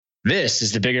This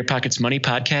is the Bigger Pockets Money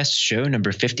Podcast, show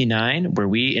number 59, where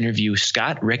we interview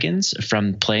Scott Rickens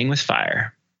from Playing with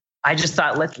Fire. I just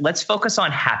thought let's focus on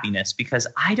happiness, because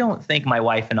I don't think my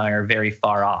wife and I are very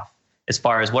far off as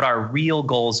far as what our real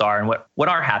goals are and what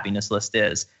our happiness list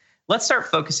is. Let's start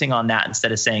focusing on that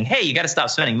instead of saying, hey, you got to stop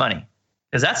spending money,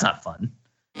 because that's not fun.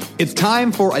 It's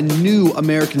time for a new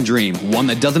American dream, one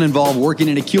that doesn't involve working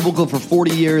in a cubicle for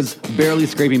 40 years, barely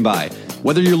scraping by.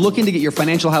 Whether you're looking to get your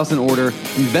financial house in order,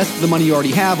 invest the money you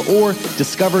already have, or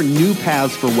discover new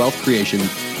paths for wealth creation,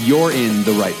 you're in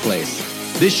the right place.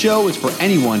 This show is for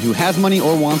anyone who has money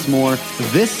or wants more.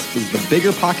 This is the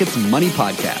Bigger Pockets Money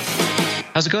Podcast.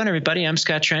 How's it going, everybody? I'm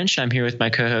Scott Trench. I'm here with my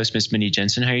co-host, Miss Mindy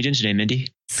Jensen. How are you doing today, Mindy?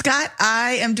 Scott,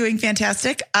 I am doing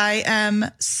fantastic. I am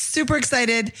super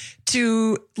excited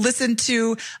to listen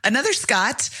to another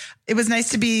Scott. It was nice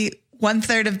to be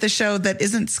 1/3 of the show that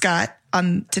isn't Scott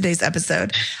on today's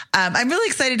episode. I'm really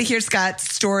excited to hear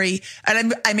Scott's story,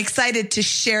 and I'm excited to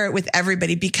share it with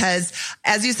everybody because,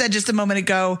 as you said just a moment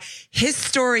ago, his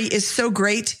story is so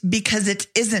great because it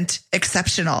isn't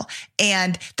exceptional.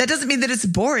 And that doesn't mean that it's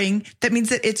boring. That means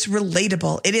that it's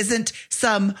relatable. It isn't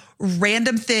some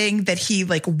random thing that he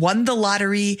won the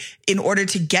lottery in order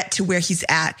to get to where he's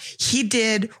at. He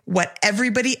did what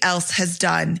everybody else has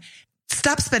done.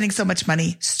 Stop spending so much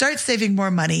money, start saving more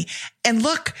money. And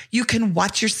look, you can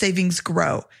watch your savings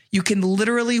grow. You can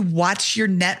literally watch your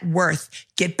net worth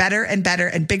get better and better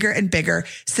and bigger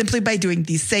simply by doing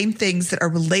these same things that are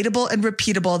relatable and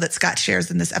repeatable that Scott shares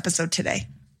in this episode today.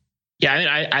 Yeah, I mean,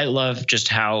 I love just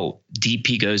how deep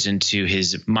he goes into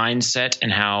his mindset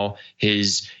and how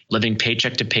his living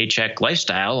paycheck to paycheck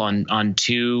lifestyle on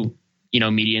two,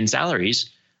 median salaries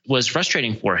was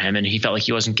frustrating for him, and he felt like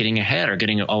he wasn't getting ahead or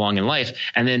getting along in life.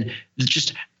 And then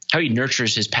just how he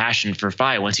nurtures his passion for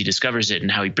FI once he discovers it, and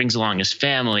how he brings along his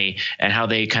family and how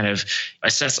they kind of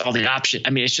assess all the options. I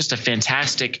mean, it's just a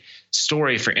fantastic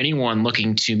story for anyone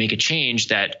looking to make a change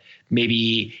that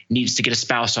maybe needs to get a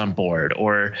spouse on board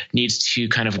or needs to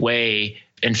kind of weigh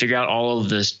and figure out all of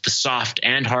the soft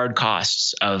and hard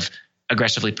costs of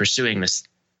aggressively pursuing this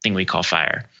thing we call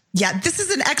FIRE. Yeah, this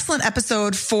is an excellent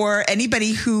episode for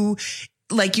anybody who,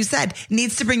 like you said,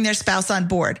 needs to bring their spouse on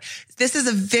board. This is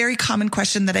a very common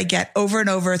question that I get over and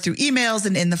over through emails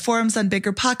and in the forums on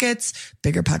Bigger Pockets,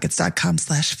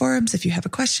 biggerpockets.com/forums if you have a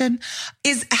question,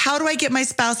 is how do I get my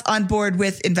spouse on board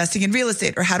with investing in real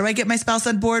estate? Or how do I get my spouse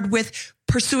on board with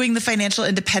pursuing the financial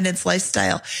independence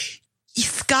lifestyle?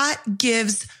 Scott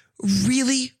gives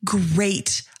really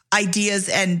great ideas,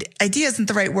 and idea isn't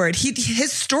the right word.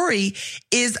 His story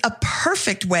is a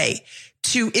perfect way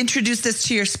to introduce this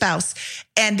to your spouse.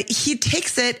 And he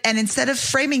takes it, and instead of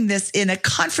framing this in a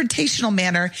confrontational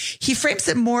manner, he frames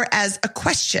it more as a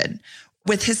question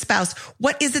with his spouse.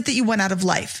 What is it that you want out of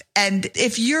life? And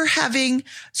if you're having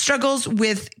struggles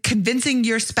with convincing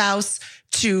your spouse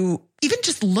to even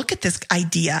just look at this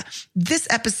idea, this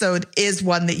episode is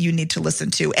one that you need to listen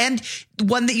to, and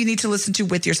one that you need to listen to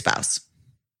with your spouse.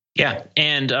 Yeah.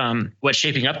 And what's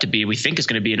shaping up to be, we think, is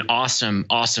going to be an awesome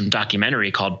documentary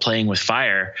called Playing with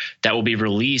Fire that will be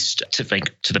released to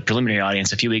the preliminary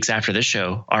audience a few weeks after this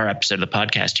show. Our episode of the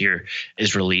podcast here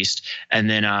is released. And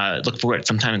then look for it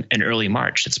sometime in early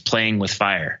March. It's Playing with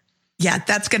Fire. Yeah,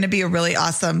 that's going to be a really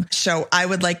awesome show. I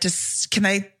would like to, can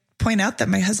I point out that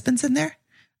my husband's in there?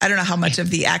 I don't know how much of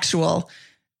the actual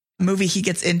movie he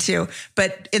gets into,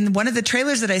 but in one of the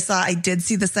trailers that I saw, I did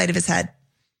see the side of his head.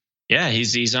 Yeah,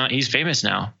 he's famous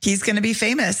now. He's going to be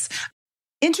famous.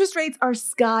 Interest rates are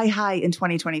sky high in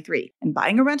 2023, and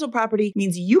buying a rental property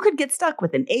means you could get stuck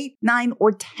with an 8, 9,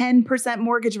 or 10%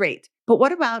 mortgage rate. But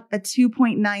what about a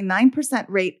 2.99%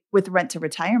 rate with Rent to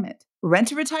Retirement? Rent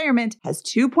to Retirement has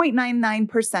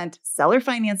 2.99% seller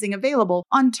financing available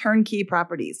on turnkey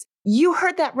properties. You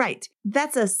heard that right.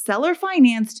 That's a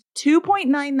seller-financed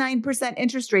 2.99%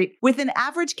 interest rate with an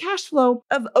average cash flow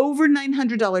of over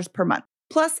 $900 per month.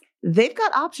 Plus, they've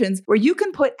got options where you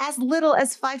can put as little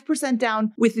as 5%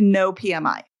 down with no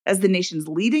PMI. As the nation's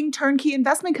leading turnkey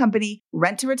investment company,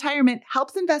 Rent to Retirement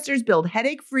helps investors build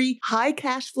headache-free, high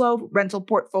cash flow rental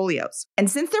portfolios. And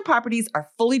since their properties are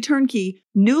fully turnkey,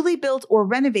 newly built or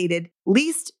renovated,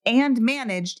 leased, and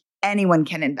managed, anyone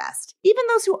can invest, even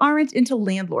those who aren't into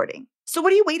landlording. So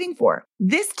what are you waiting for?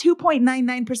 This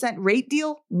 2.99% rate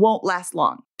deal won't last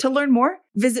long. To learn more,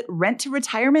 visit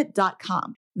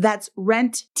renttoretirement.com. That's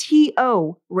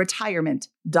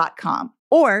renttoretirement.com.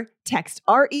 Or text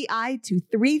REI to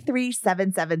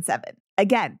 33777.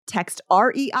 Again, text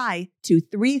REI to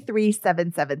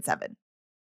 33777.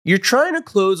 You're trying to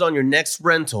close on your next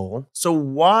rental, so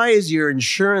why is your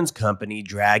insurance company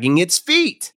dragging its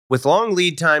feet? With long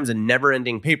lead times and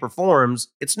never-ending paper forms,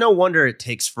 it's no wonder it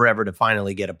takes forever to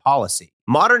finally get a policy.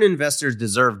 Modern investors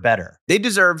deserve better. They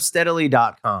deserve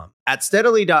Steadily.com. At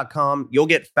Steadily.com, you'll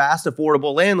get fast,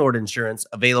 affordable landlord insurance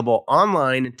available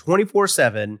online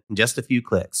 24/7 in just a few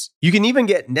clicks. You can even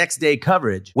get next-day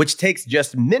coverage, which takes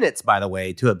just minutes, by the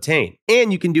way, to obtain.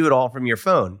 And you can do it all from your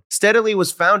phone. Steadily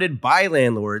was founded by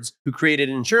landlords who created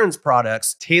insurance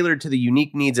products tailored to the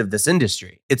unique needs of this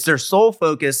industry. It's their sole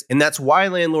focus, and that's why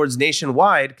landlords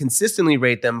nationwide consistently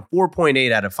rate them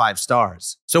 4.8 out of 5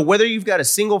 stars. So whether you've got a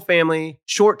single-family,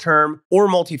 short-term, or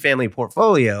multifamily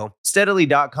portfolio,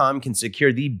 Steadily.com can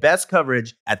secure the best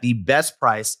coverage at the best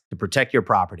price to protect your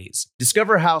properties.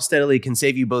 Discover how Steadily can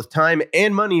save you both time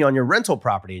and money on your rental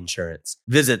property insurance.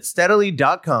 Visit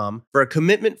Steadily.com for a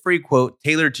commitment-free quote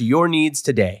tailored to your needs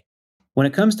today. When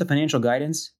it comes to financial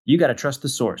guidance, you got to trust the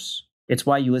source. It's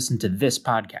why you listen to this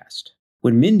podcast.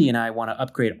 When Mindy and I want to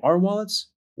upgrade our wallets,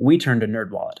 we turn to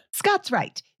NerdWallet. Scott's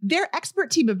right. Their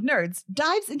expert team of nerds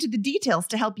dives into the details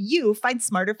to help you find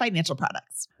smarter financial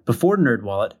products. Before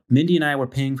NerdWallet, Mindy and I were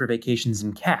paying for vacations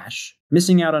in cash,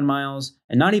 missing out on miles,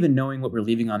 and not even knowing what we're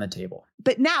leaving on the table.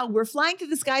 But now we're flying to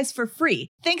the skies for free,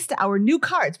 thanks to our new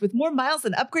cards with more miles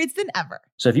and upgrades than ever.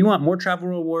 So if you want more travel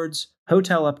rewards,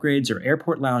 hotel upgrades, or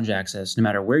airport lounge access, no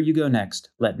matter where you go next,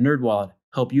 let NerdWallet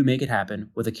help you make it happen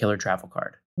with a killer travel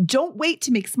card. Don't wait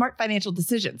to make smart financial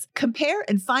decisions. Compare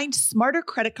and find smarter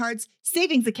credit cards,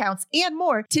 savings accounts, and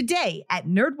more today at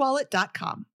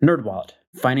nerdwallet.com. NerdWallet.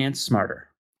 Finance smarter.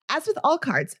 As with all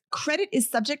cards, credit is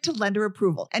subject to lender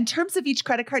approval, and terms of each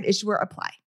credit card issuer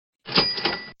apply.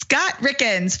 Scott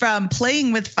Rickens from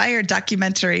Playing with Fire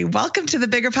documentary. Welcome to the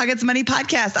Bigger Pockets Money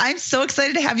podcast. I'm so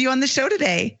excited to have you on the show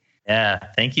today. Yeah,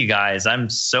 thank you guys. I'm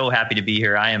so happy to be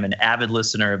here. I am an avid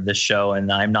listener of this show,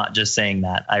 and I'm not just saying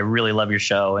that. I really love your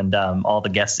show and all the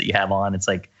guests that you have on. It's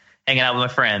like hanging out with my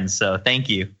friends. So thank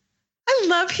you. I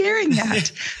love hearing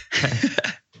that.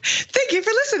 Thank you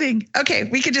for listening. Okay,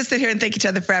 we could just sit here and thank each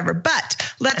other forever,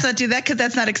 but let's not do that because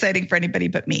that's not exciting for anybody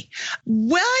but me.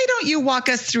 Why don't you walk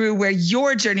us through where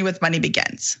your journey with money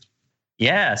begins?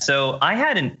 Yeah, so I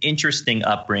had an interesting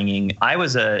upbringing. I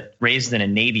was raised in a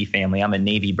Navy family. I'm a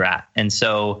Navy brat. And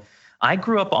so I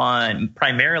grew up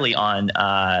primarily on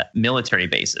military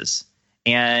bases.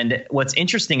 And what's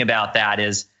interesting about that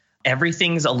is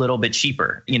everything's a little bit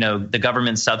cheaper. You know, the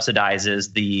government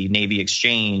subsidizes the Navy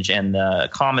Exchange and the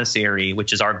commissary,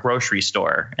 which is our grocery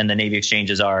store, and the Navy Exchange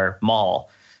is our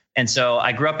mall. And so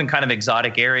I grew up in kind of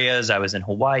exotic areas. I was in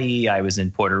Hawaii. I was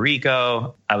in Puerto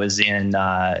Rico. I was in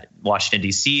Washington,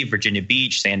 D.C., Virginia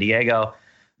Beach, San Diego.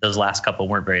 Those last couple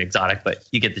weren't very exotic, but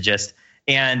you get the gist.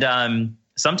 And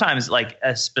sometimes, like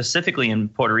specifically in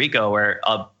Puerto Rico, where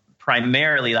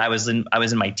primarily I was in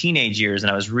my teenage years, and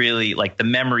I was really like the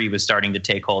memory was starting to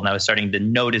take hold, and I was starting to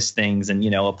notice things and,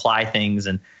 apply things.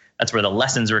 And that's where the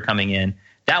lessons were coming in.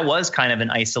 That was kind of an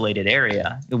isolated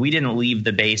area. We didn't leave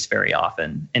the base very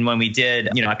often. And when we did,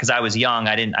 because I was young,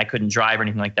 I couldn't drive or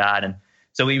anything like that. And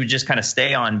so we would just kind of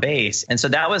stay on base. And so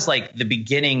that was like the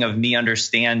beginning of me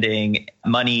understanding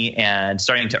money and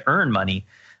starting to earn money.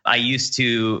 I used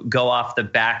to go off the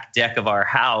back deck of our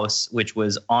house, which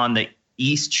was on the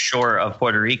east shore of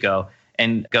Puerto Rico,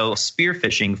 and go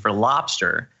spearfishing for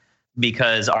lobster,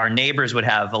 because our neighbors would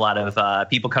have a lot of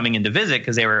people coming in to visit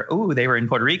because they were in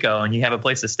Puerto Rico and you have a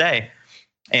place to stay.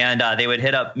 And they would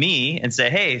hit up me and say,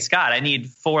 "Hey, Scott, I need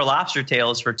 4 lobster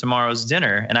tails for tomorrow's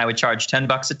dinner." And I would charge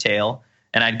 $10 a tail.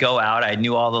 And I'd go out. I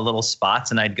knew all the little spots,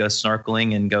 and I'd go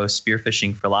snorkeling and go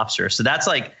spearfishing for lobster. So that's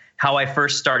like how I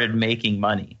first started making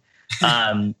money.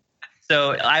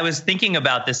 So I was thinking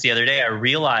about this the other day. I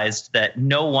realized that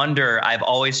no wonder I've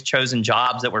always chosen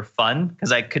jobs that were fun,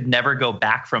 because I could never go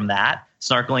back from that,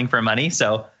 snorkeling for money.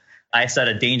 So I set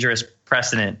a dangerous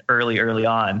precedent early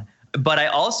on. But I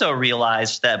also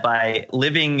realized that by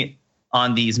living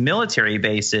on these military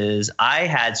bases, I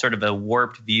had sort of a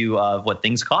warped view of what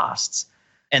things costs.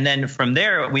 And then from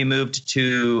there, we moved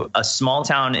to a small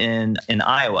town in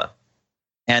Iowa.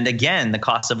 And again, the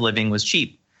cost of living was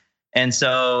cheap. And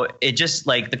so it just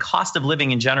like the cost of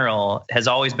living in general has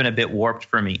always been a bit warped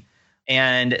for me.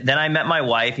 And then I met my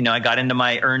wife. I got into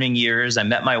my earning years. I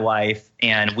met my wife,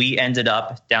 and we ended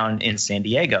up down in San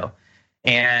Diego.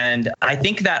 And I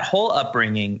think that whole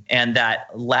upbringing and that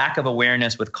lack of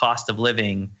awareness with cost of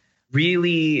living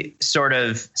really sort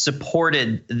of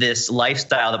supported this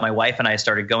lifestyle that my wife and I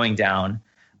started going down.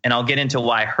 And I'll get into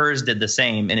why hers did the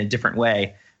same in a different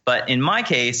way. But in my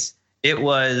case, it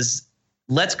was,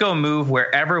 let's go move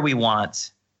wherever we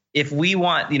want. If we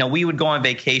want, we would go on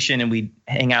vacation and we'd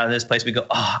hang out in this place. We'd go,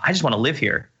 "Oh, I just want to live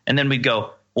here." And then we'd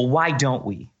go, "Well, why don't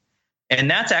we?" And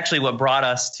that's actually what brought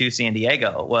us to San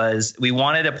Diego. Was we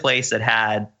wanted a place that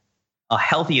had a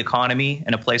healthy economy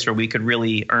and a place where we could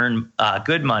really earn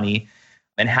good money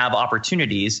and have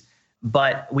opportunities.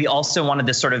 But we also wanted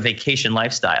this sort of vacation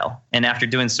lifestyle. And after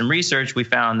doing some research, we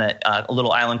found that a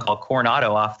little island called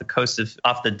Coronado off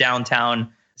the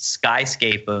downtown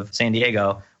skyscape of San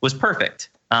Diego was perfect.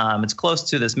 It's close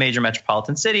to this major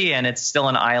metropolitan city, and it's still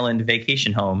an island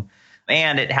vacation home.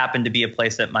 And it happened to be a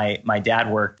place that my dad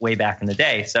worked way back in the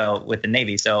day, so with the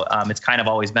Navy. So it's kind of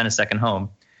always been a second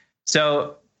home.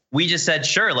 So we just said,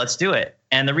 sure, let's do it.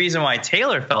 And the reason why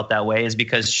Taylor felt that way is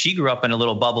because she grew up in a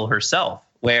little bubble herself,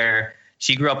 where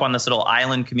she grew up on this little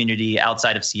island community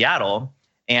outside of Seattle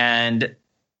and,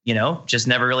 just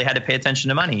never really had to pay attention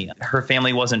to money. Her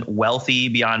family wasn't wealthy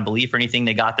beyond belief or anything.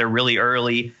 They got there really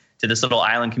early to this little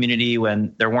island community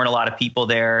when there weren't a lot of people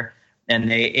there. And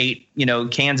they ate,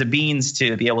 cans of beans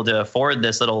to be able to afford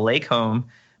this little lake home.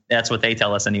 That's what they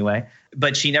tell us anyway.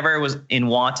 But she never was in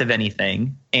want of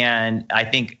anything. And I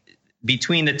think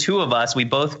between the two of us, we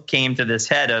both came to this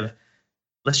head of,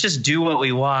 let's just do what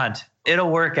we want.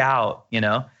 It'll work out,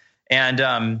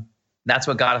 And that's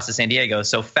what got us to San Diego.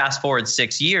 So fast forward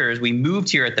 6 years, we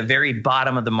moved here at the very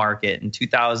bottom of the market in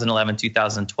 2011,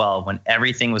 2012, when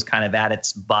everything was kind of at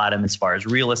its bottom as far as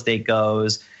real estate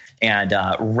goes. And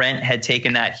rent had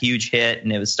taken that huge hit,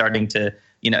 and it was starting to,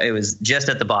 it was just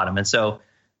at the bottom. And so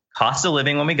cost of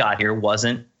living when we got here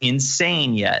wasn't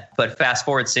insane yet. But fast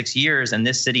forward 6 years, and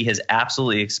this city has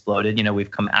absolutely exploded. We've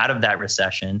come out of that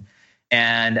recession,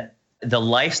 and the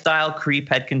lifestyle creep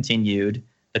had continued.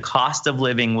 The cost of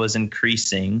living was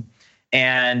increasing.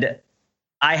 And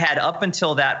I had, up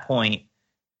until that point,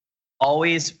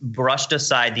 always brushed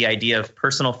aside the idea of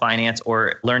personal finance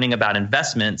or learning about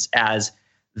investments as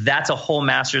that's a whole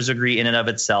master's degree in and of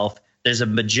itself. There's a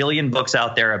bajillion books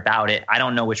out there about it. I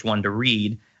don't know which one to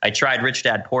read. I tried Rich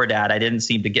Dad, Poor Dad. I didn't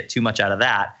seem to get too much out of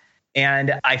that.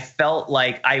 And I felt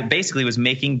like I basically was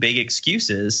making big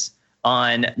excuses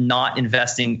on not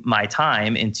investing my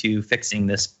time into fixing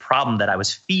this problem that I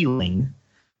was feeling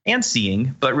and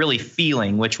seeing, but really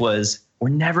feeling, which was we're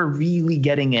never really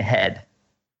getting ahead.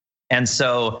 And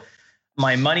so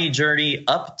my money journey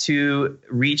up to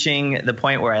reaching the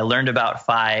point where I learned about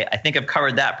FI, I think I've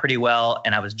covered that pretty well.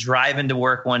 And I was driving to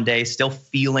work one day, still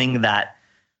feeling that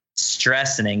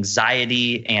stress and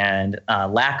anxiety and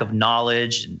lack of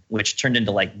knowledge, which turned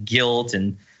into like guilt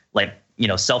and like,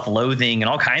 self-loathing and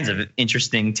all kinds of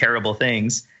interesting, terrible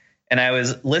things. And I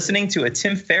was listening to a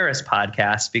Tim Ferriss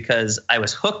podcast because I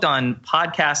was hooked on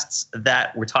podcasts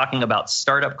that were talking about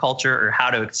startup culture or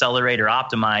how to accelerate or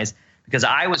optimize, because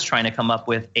I was trying to come up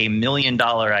with a $1 million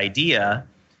idea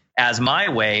as my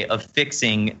way of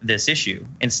fixing this issue.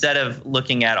 Instead of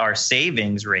looking at our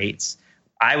savings rates,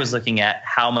 I was looking at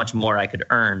how much more I could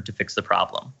earn to fix the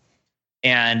problem.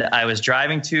 And I was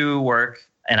driving to work,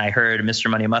 and I heard Mr.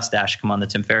 Money Mustache come on the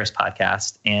Tim Ferriss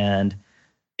podcast. And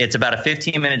it's about a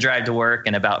 15-minute drive to work.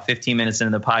 And about 15 minutes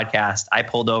into the podcast, I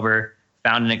pulled over,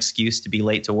 found an excuse to be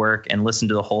late to work, and listened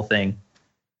to the whole thing.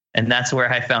 And that's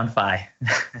where I found FI.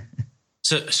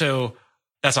 So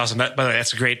that's awesome. By the way,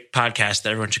 that's a great podcast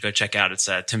that everyone should go check out. It's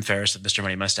Tim Ferriss of Mr.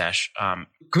 Money Mustache.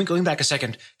 Going back a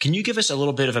second, can you give us a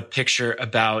little bit of a picture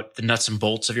about the nuts and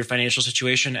bolts of your financial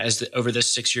situation over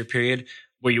this 6-year period?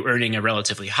 Were you earning a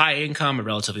relatively high income, a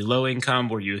relatively low income?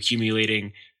 Were you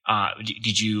accumulating?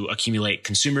 Did you accumulate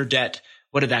consumer debt?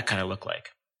 What did that kind of look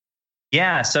like?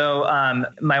 Yeah. So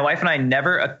my wife and I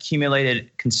never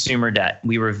accumulated consumer debt.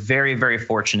 We were very, very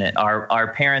fortunate.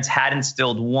 Our parents had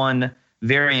instilled one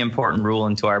very important rule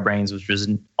into our brains, which was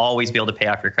always be able to pay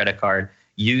off your credit card,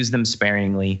 use them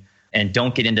sparingly, and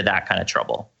don't get into that kind of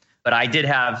trouble. But I did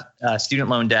have student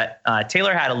loan debt.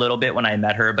 Taylor had a little bit when I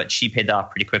met her, but she paid that off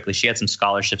pretty quickly. She had some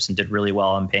scholarships and did really well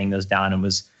on paying those down,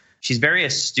 and she's very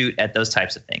astute at those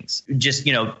types of things. Just,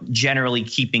 generally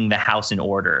keeping the house in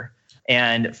order.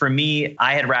 And for me,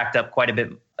 I had racked up quite a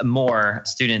bit more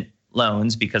student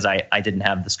loans because I didn't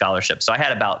have the scholarship. So I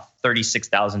had about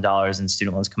 $36,000 in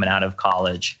student loans coming out of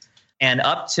college. And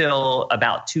up till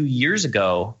about 2 years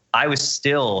ago, I was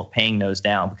still paying those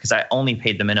down because I only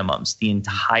paid the minimums the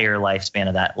entire lifespan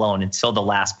of that loan until the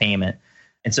last payment.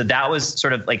 And so that was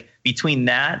sort of like between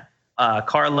that,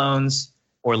 car loans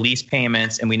or lease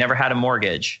payments, and we never had a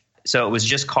mortgage. So it was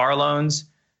just car loans,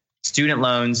 student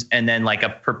loans, and then like a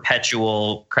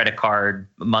perpetual credit card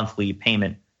monthly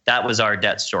payment. That was our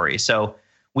debt story. So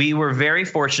we were very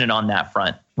fortunate on that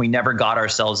front. We never got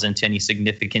ourselves into any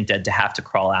significant debt to have to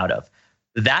crawl out of.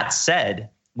 That said,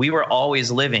 we were always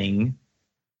living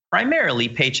primarily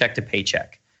paycheck to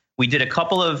paycheck. We did a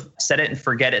couple of set it and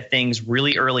forget it things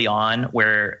really early on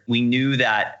where we knew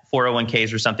that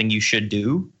 401ks were something you should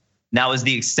do. And that was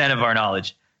the extent of our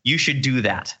knowledge. You should do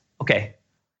that. Okay.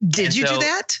 Did you do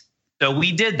that? So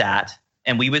we did that,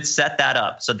 and we would set that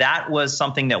up. So that was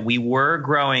something that we were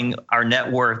growing our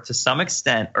net worth to some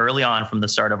extent early on from the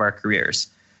start of our careers.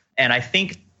 And I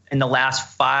think in the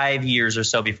last 5 years or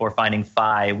so before finding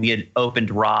FI, we had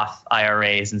opened Roth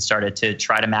IRAs and started to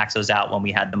try to max those out when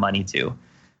we had the money to,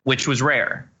 which was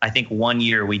rare. I think 1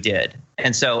 year we did.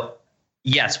 And so,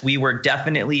 yes, we were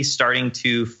definitely starting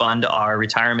to fund our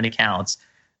retirement accounts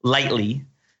lightly.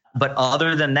 But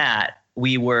other than that,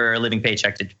 we were living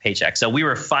paycheck to paycheck. So we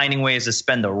were finding ways to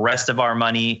spend the rest of our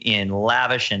money in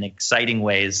lavish and exciting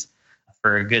ways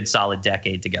for a good solid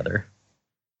decade together.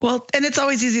 Well, and it's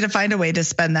always easy to find a way to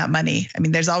spend that money. I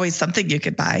mean, there's always something you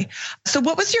could buy. So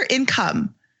what was your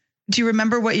income? Do you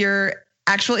remember what your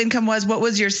actual income was? What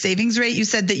was your savings rate? You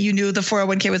said that you knew the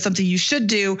 401k was something you should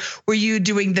do. Were you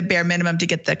doing the bare minimum to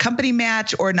get the company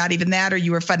match, or not even that, or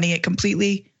you were funding it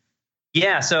completely?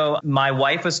 Yeah. So my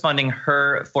wife was funding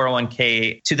her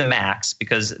 401k to the max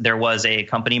because there was a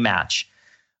company match.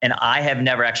 And I have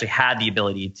never actually had the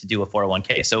ability to do a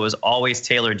 401k. So it was always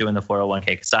Taylor doing the 401k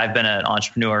because I've been an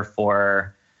entrepreneur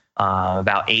for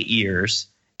about 8 years.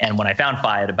 And when I found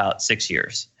FI, at about 6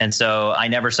 years. And so I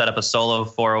never set up a solo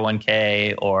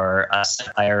 401k or a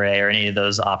IRA or any of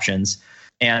those options.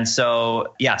 And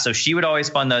so, yeah, so she would always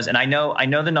fund those. And I know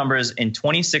the numbers. In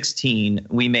 2016,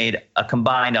 we made a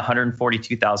combined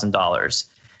 $142,000,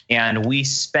 and we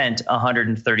spent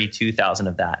 $132,000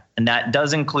 of that. And that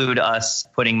does include us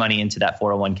putting money into that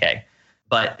 401k.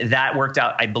 But that worked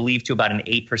out, I believe, to about an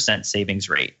 8% savings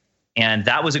rate. And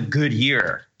that was a good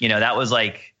year. You know, that was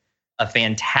like a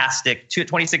fantastic,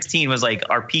 2016 was like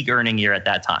our peak earning year at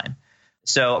that time.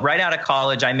 So right out of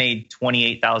college, I made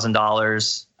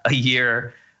 $28,000 a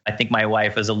year. I think my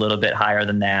wife was a little bit higher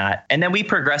than that. And then we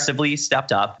progressively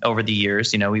stepped up over the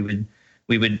years. You know, we would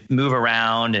move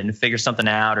around and figure something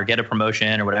out or get a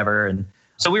promotion or whatever. And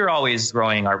so we were always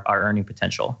growing our earning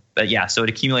potential. But yeah, so it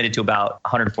accumulated to about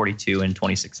 142 in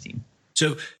 2016.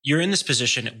 So you're in this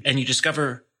position and you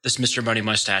discover this Mr. Money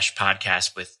Mustache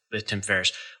podcast with Tim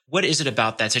Ferriss. What is it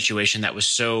about that situation that was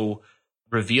so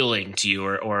revealing to you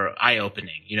or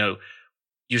eye-opening? You know,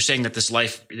 you're saying that this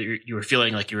life, you were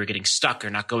feeling like you were getting stuck or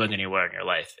not going anywhere in your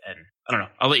life. And I don't know,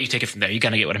 I'll let you take it from there. You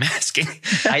kind of get what I'm asking.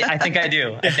 I think I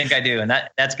do. And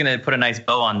that's going to put a nice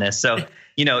bow on this. So,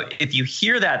 you know, if you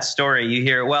hear that story, you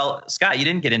hear, well, Scott, you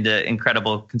didn't get into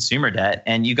incredible consumer debt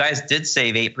and you guys did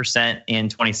save 8% in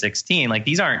 2016. Like,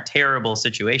 these aren't terrible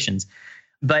situations.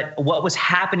 But what was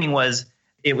happening was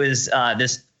it was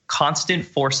this constant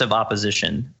force of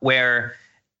opposition where,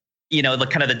 you know, the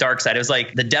kind of the dark side, it was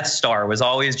like the Death Star was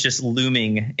always just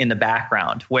looming in the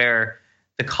background, where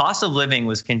the cost of living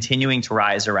was continuing to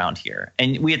rise around here.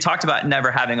 And we had talked about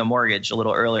never having a mortgage a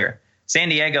little earlier. San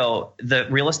Diego, the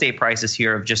real estate prices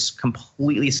here have just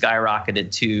completely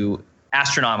skyrocketed to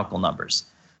astronomical numbers.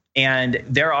 And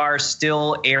there are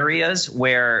still areas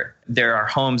where there are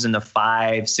homes in the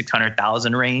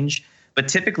 500,000-600,000 range, but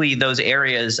typically those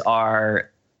areas are,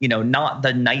 you know, not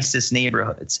the nicest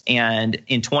neighborhoods. And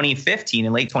in late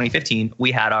 2015,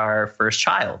 we had our first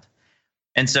child.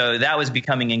 And so that was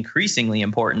becoming increasingly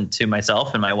important to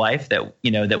myself and my wife that,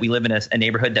 you know, that we live in a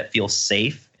neighborhood that feels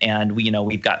safe. And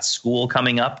we've got school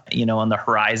coming up, you know, on the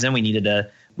horizon.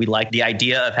 We like the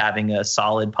idea of having a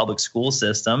solid public school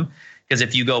system, because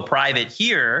if you go private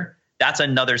here, that's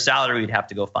another salary we'd have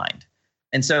to go find.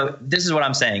 And so this is what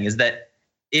I'm saying is that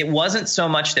it wasn't so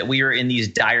much that we were in these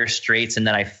dire straits and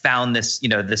then I found this, you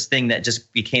know, this thing that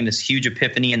just became this huge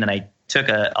epiphany. And then I took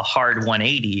a hard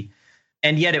 180.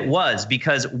 And yet it was,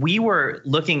 because we were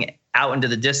looking out into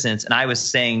the distance and I was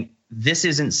saying, this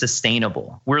isn't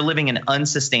sustainable. We're living an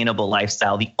unsustainable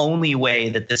lifestyle. The only way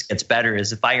that this gets better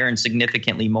is if I earn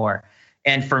significantly more.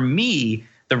 And for me,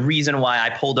 the reason why I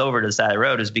pulled over to the side of the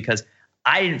road is because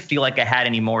I didn't feel like I had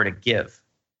any more to give.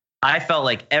 I felt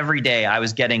like every day I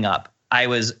was getting up, I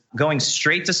was going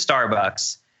straight to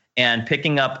Starbucks and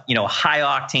picking up, you know, high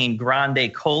octane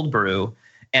grande cold brew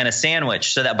and a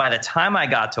sandwich, so that by the time I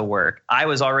got to work, I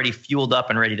was already fueled up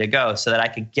and ready to go, so that I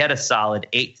could get a solid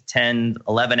 8 to 10,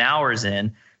 11 hours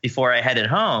in before I headed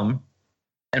home.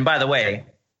 And by the way,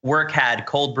 work had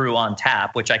cold brew on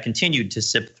tap, which I continued to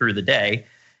sip through the day.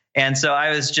 And so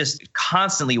I was just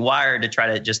constantly wired to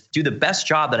try to just do the best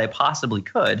job that I possibly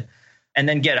could, and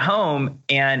then get home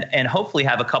and hopefully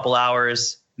have a couple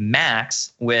hours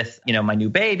max with, you know, my new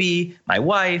baby, my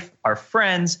wife, our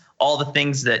friends, all the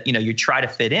things that, you know, you try to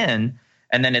fit in,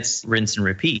 and then it's rinse and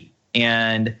repeat.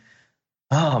 And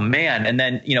Oh man. And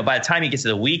then, by the time you get to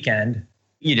the weekend,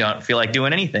 you don't feel like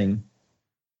doing anything.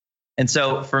 And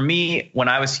so for me, when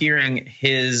I was hearing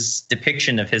his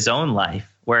depiction of his own life,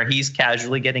 where he's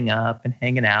casually getting up and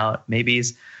hanging out, maybe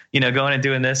he's, going and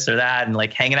doing this or that and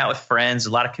like hanging out with friends,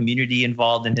 a lot of community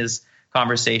involved in his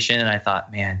conversation. And I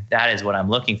thought, man, that is what I'm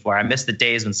looking for. I miss the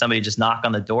days when somebody just knocked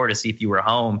on the door to see if you were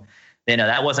home.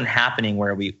 That wasn't happening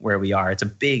where we are. It's a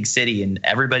big city and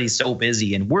everybody's so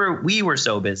busy, and we were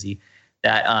so busy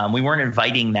that we weren't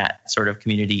inviting that sort of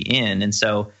community in. And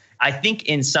so I think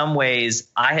in some ways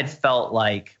I had felt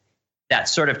like that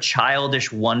sort of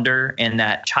childish wonder and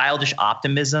that childish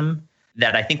optimism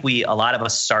that I think a lot of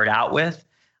us start out with,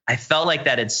 I felt like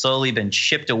that had slowly been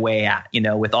chipped away at,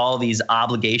 with all these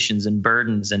obligations and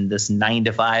burdens and this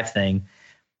 9-to-5 thing.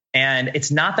 And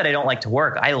it's not that I don't like to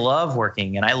work. I love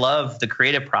working and I love the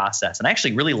creative process. And I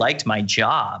actually really liked my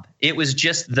job. It was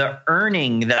just the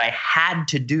earning that I had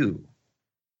to do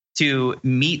to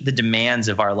meet the demands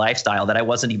of our lifestyle that I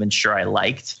wasn't even sure I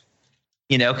liked,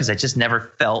 because I just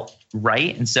never felt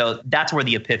right. And so that's where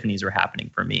the epiphanies were happening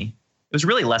for me. It was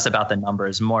really less about the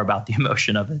numbers, more about the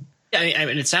emotion of it. Yeah, I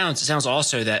mean, it sounds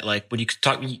also that like when you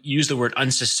use the word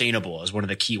unsustainable as one of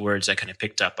the key words I kind of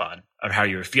picked up on how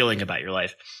you were feeling about your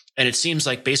life. And it seems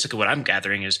like basically what I'm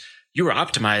gathering is you were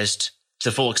optimized to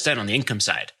the full extent on the income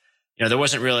side. There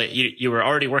wasn't really, you were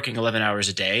already working 11 hours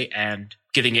a day and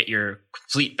giving it your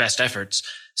complete best efforts.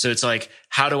 So it's like,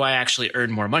 how do I actually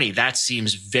earn more money? That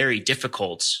seems very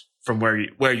difficult from where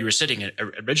you were sitting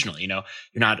originally. You're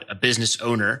not a business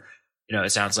owner,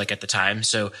 it sounds like at the time.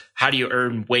 So how do you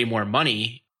earn way more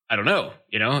money? I don't know,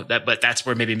 but that's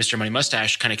where maybe Mr. Money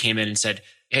Mustache kind of came in and said,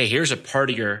 hey, here's a part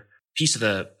of your piece of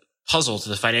the puzzle to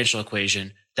the financial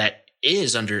equation that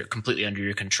is completely under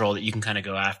your control that you can kind of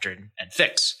go after and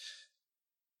fix.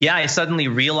 Yeah, I suddenly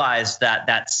realized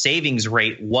that savings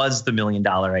rate was the $1 million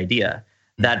idea,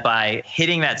 that by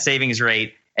hitting that savings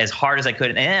rate as hard as I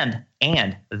could, and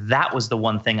that was the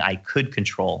one thing I could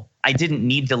control. I didn't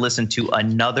need to listen to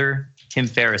another Tim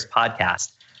Ferriss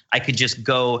podcast. I could just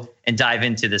go and dive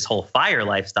into this whole FIRE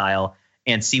lifestyle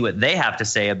and see what they have to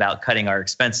say about cutting our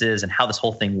expenses and how this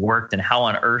whole thing worked and how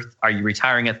on earth are you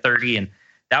retiring at 30. And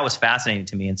that was fascinating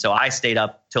to me. And so I stayed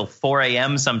up till 4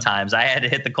 a.m. sometimes. I had to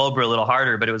hit the Cobra a little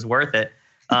harder, but it was worth it.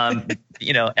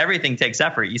 Everything takes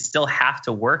effort. You still have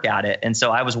to work at it. And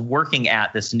so I was working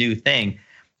at this new thing.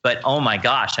 But oh my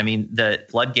gosh, I mean, the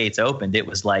floodgates opened. It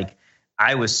was like,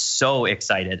 I was so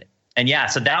excited. And yeah,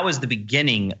 so that was the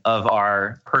beginning of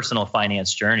our personal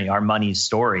finance journey. Our money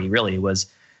story really was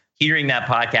hearing that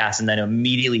podcast and then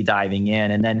immediately diving in.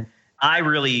 And then I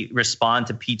really respond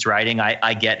to Pete's writing.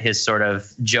 I get his sort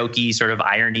of jokey, sort of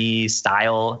irony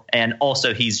style. And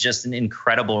also he's just an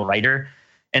incredible writer.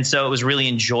 And so it was really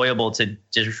enjoyable to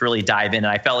just really dive in. And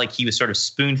I felt like he was sort of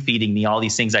spoon feeding me all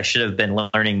these things I should have been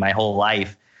learning my whole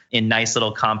life in nice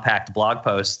little compact blog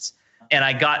posts. And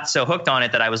I got so hooked on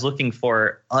it that I was looking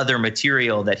for other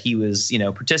material that he was,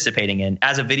 participating in.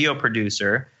 As a video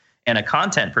producer and a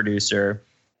content producer,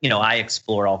 I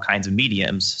explore all kinds of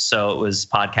mediums. So it was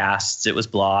podcasts, it was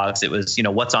blogs, it was,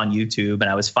 what's on YouTube. And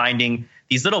I was finding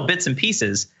these little bits and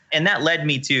pieces. And that led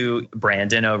me to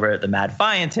Brandon over at the Mad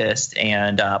Fientist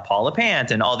and Paula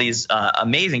Pant and all these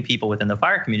amazing people within the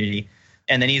FIRE community.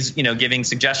 And then he's, giving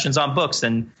suggestions on books.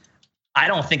 And I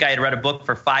don't think I had read a book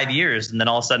for 5 years. And then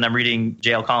all of a sudden I'm reading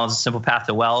J.L. Collins' Simple Path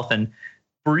to Wealth and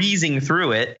breezing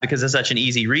through it because it's such an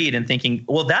easy read and thinking,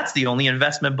 well, that's the only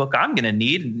investment book I'm going to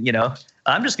need.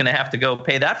 I'm just going to have to go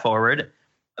pay that forward.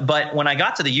 But when I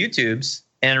got to the YouTubes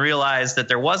and realized that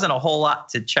there wasn't a whole lot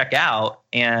to check out,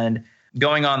 and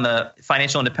going on the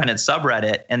Financial Independent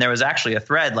subreddit, and there was actually a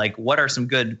thread like, what are some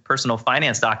good personal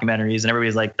finance documentaries? And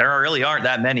everybody's like, there really aren't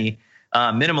that many.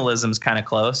 Minimalism's kind of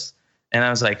close. And I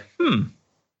was like,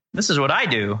 this is what I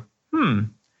do.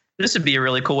 This would be a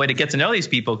really cool way to get to know these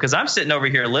people, because I'm sitting over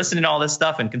here listening to all this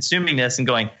stuff and consuming this and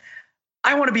going,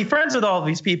 I want to be friends with all of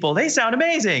these people. They sound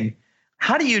amazing.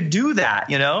 How do you do that?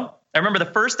 I remember the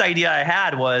first idea I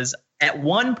had was, at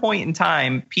one point in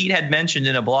time, Pete had mentioned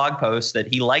in a blog post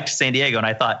that he liked San Diego. And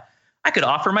I thought I could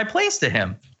offer my place to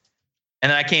him.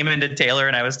 And then I came into Taylor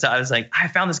and I was like, I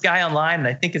found this guy online and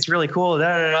I think it's really cool.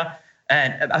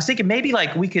 And I was thinking maybe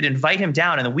like we could invite him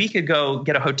down and then we could go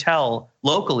get a hotel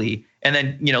locally and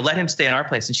then, let him stay in our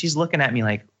place. And she's looking at me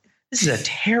like, this is a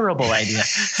terrible idea.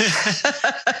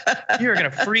 You're going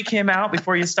to freak him out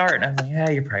before you start. And I'm like, yeah,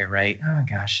 you're probably right. Oh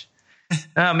gosh.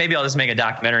 Maybe I'll just make a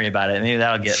documentary about it. Maybe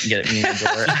that'll get me in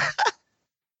the door.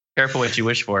 Careful what you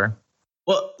wish for.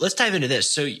 Well, let's dive into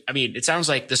this. So, I mean, it sounds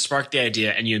like this sparked the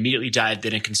idea and you immediately dived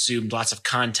in and consumed lots of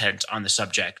content on the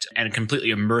subject and completely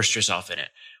immersed yourself in it.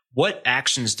 What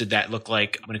actions did that look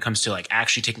like when it comes to like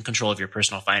actually taking control of your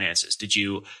personal finances? Did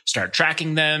you start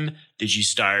tracking them? Did you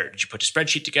put a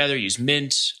spreadsheet together, use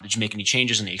Mint? Did you make any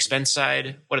changes on the expense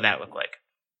side? What did that look like?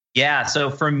 Yeah. So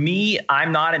for me,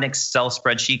 I'm not an Excel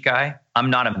spreadsheet guy. I'm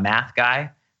not a math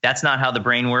guy. That's not how the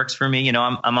brain works for me.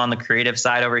 I'm on the creative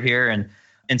side over here.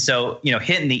 And so,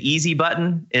 hitting the easy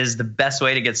button is the best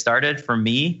way to get started for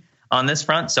me on this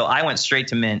front. So I went straight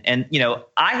to Mint, and,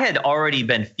 I had already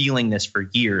been feeling this for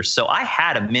years. So I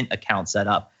had a Mint account set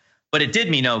up, but it did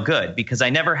me no good because I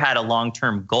never had a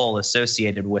long-term goal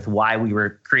associated with why we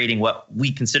were creating what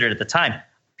we considered at the time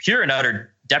pure and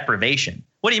utter deprivation.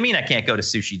 What do you mean I can't go to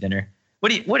sushi dinner?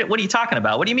 What are you talking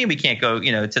about? What do you mean we can't go,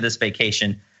 to this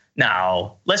vacation?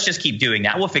 No, let's just keep doing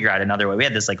that. We'll figure out another way. We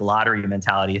had this like lottery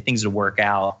mentality. Things would work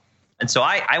out. And so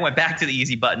I went back to the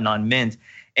easy button on Mint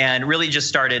and really just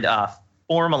started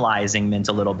formalizing Mint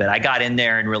a little bit. I got in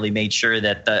there and really made sure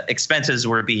that the expenses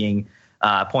were being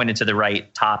pointed to the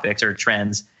right topics or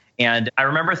trends. And I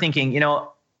remember thinking,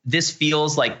 this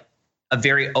feels like a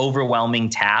very overwhelming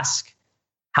task.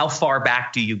 How far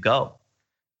back do you go?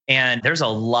 And there's a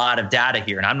lot of data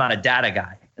here, and I'm not a data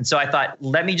guy. And so I thought,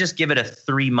 let me just give it a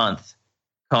 3-month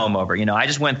comb over. I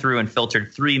just went through and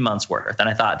filtered 3 months worth. And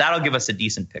I thought that'll give us a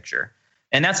decent picture.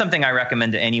 And that's something I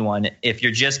recommend to anyone if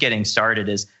you're just getting started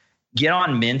is get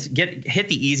on Mint, hit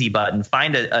the easy button,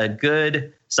 find a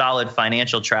good, solid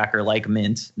financial tracker like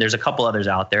Mint. There's a couple others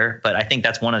out there, but I think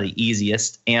that's one of the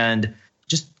easiest. And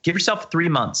just give yourself 3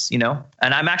 months, And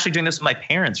I'm actually doing this with my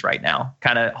parents right now,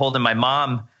 kind of holding my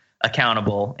mom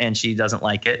accountable, and she doesn't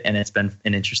like it. And it's been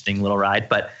an interesting little ride,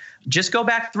 but just go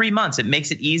back 3 months. It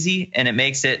makes it easy, and it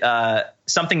makes it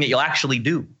something that you'll actually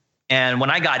do. And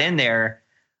when I got in there,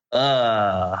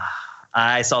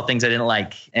 I saw things I didn't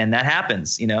like, and that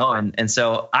happens, and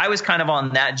so I was kind of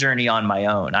on that journey on my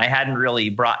own. I hadn't really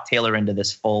brought Taylor into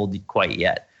this fold quite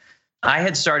yet. I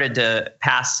had started to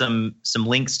pass some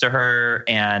links to her,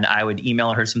 and I would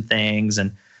email her some things,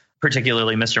 and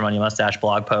particularly Mr. Money Mustache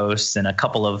blog posts and a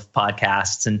couple of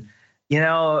podcasts. And,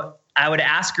 I would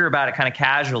ask her about it kind of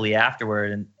casually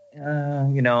afterward. And,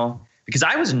 because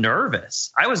I was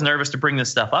nervous. I was nervous to bring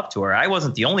this stuff up to her. I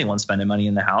wasn't the only one spending money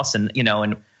in the house. And,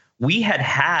 and we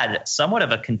had somewhat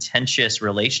of a contentious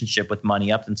relationship with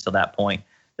money up until that point.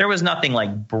 There was nothing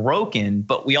like broken,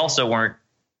 but we also weren't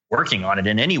working on it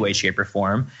in any way, shape, or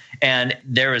form. And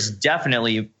there was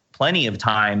definitely plenty of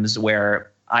times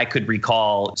where I could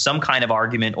recall some kind of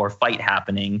argument or fight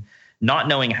happening, not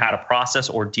knowing how to process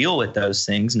or deal with those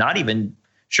things, not even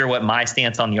sure what my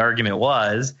stance on the argument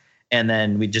was. And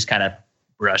then we just kind of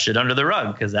brush it under the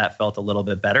rug because that felt a little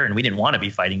bit better. And we didn't want to be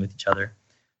fighting with each other.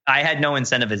 I had no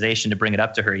incentivization to bring it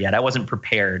up to her yet. I wasn't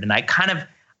prepared. And I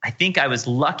think I was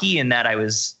lucky in that I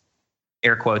was,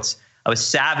 air quotes, I was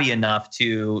savvy enough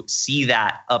to see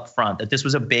that up front, that this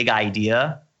was a big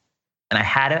idea. And I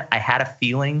had a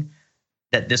feeling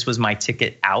that this was my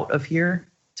ticket out of here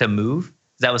to move.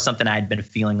 That was something I had been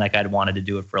feeling like I'd wanted to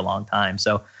do it for a long time.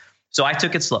 So I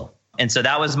took it slow. And so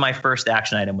that was my first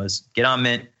action item was get on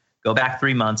Mint, go back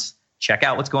 3 months, check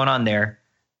out what's going on there,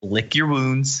 lick your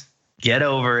wounds, get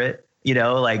over it.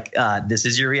 This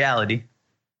is your reality.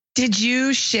 Did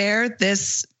you share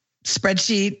this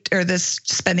spreadsheet or this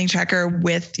spending tracker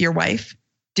with your wife?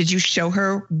 Did you show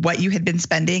her what you had been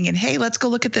spending and, hey, let's go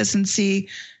look at this and see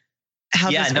how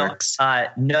this works?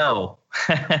 No,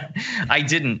 I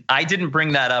didn't. I didn't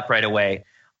bring that up right away.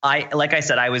 Like I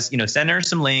said, I was, sending her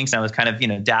some links. And I was kind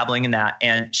of, dabbling in that,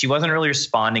 and she wasn't really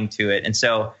responding to it. And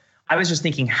so I was just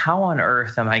thinking, how on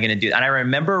earth am I going to do that? And I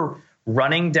remember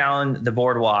running down the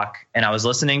boardwalk, and I was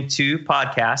listening to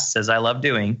podcasts, as I love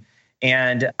doing.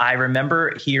 And I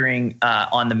remember hearing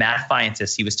on the Mad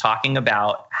Scientist, he was talking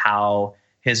about how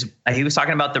he was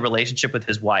talking about the relationship with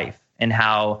his wife and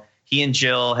how he and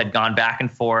Jill had gone back and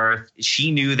forth.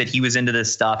 She knew that he was into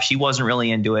this stuff. She wasn't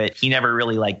really into it. He never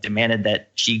really demanded that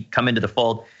she come into the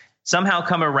fold. Somehow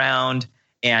come around,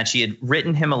 and she had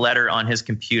written him a letter on his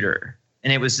computer.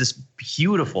 And it was this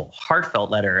beautiful,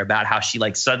 heartfelt letter about how she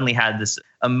suddenly had this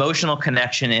emotional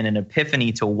connection and an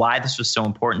epiphany to why this was so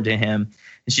important to him.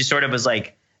 And she sort of was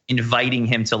inviting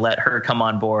him to let her come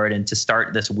on board and to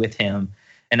start this with him.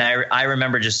 And I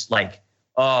remember just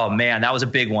oh man, that was a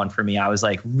big one for me. I was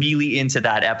really into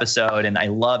that episode, and I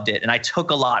loved it. And I took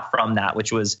a lot from that,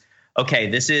 which was, okay,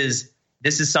 this is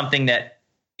something that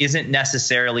isn't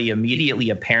necessarily immediately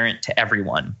apparent to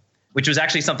everyone, which was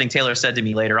actually something Taylor said to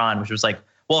me later on, which was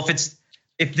well,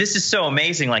 if this is so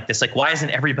amazing like this, why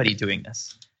isn't everybody doing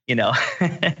this?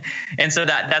 And so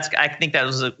I think that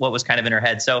was what was kind of in her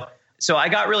head. So So I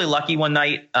got really lucky one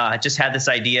night. Just had this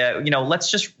idea, let's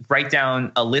just write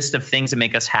down a list of things that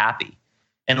make us happy.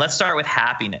 And let's start with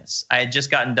happiness. I had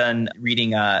just gotten done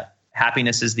reading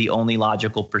Happiness is the Only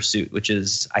Logical Pursuit, which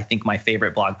is, I think, my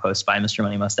favorite blog post by Mr.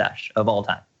 Money Mustache of all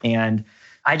time. And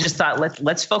I just thought,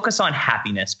 let's focus on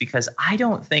happiness, because I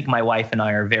don't think my wife and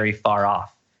I are very far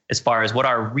off as far as what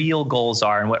our real goals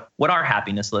are and what our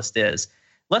happiness list is.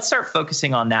 Let's start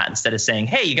focusing on that instead of saying,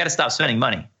 hey, you got to stop spending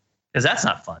money, because that's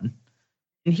not fun.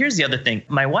 And here's the other thing.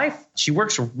 My wife, she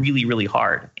works really, really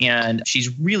hard, and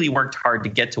she's really worked hard to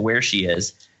get to where she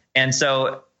is. And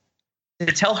so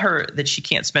to tell her that she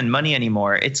can't spend money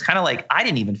anymore, it's kind of like, I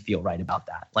didn't even feel right about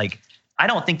that. Like, I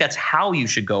don't think that's how you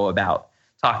should go about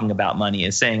talking about money,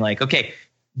 is saying like, okay,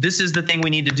 this is the thing we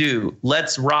need to do.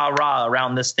 Let's rah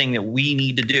around this thing that we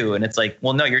need to do. And it's like,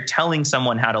 well, no, you're telling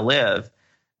someone how to live.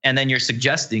 And then you're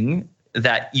suggesting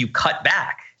that you cut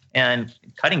back, and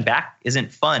cutting back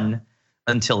isn't fun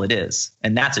until it is.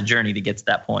 And that's a journey to get to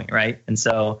that point. Right. And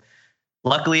so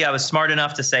luckily I was smart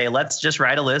enough to say, let's just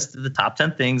write a list of the top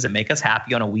 10 things that make us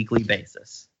happy on a weekly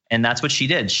basis. And that's what she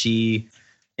did.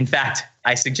 In fact,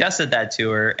 I suggested that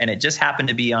to her, and it just happened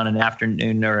to be on an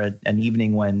afternoon or an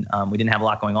evening when we didn't have a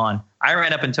lot going on. I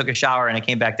ran up and took a shower, and I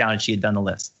came back down and she had done the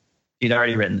list. She'd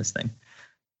already written this thing.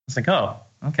 I was like, oh,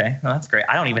 okay, well, that's great.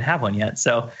 I don't even have one yet.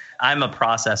 So I'm a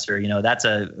processor, that's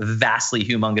a vastly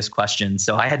humongous question.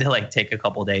 So I had to take a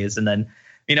couple of days, and then,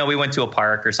 we went to a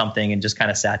park or something and just kind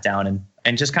of sat down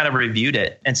and just kind of reviewed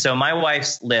it. And so my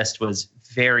wife's list was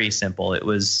very simple. It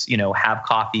was, have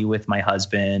coffee with my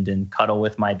husband and cuddle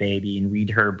with my baby and read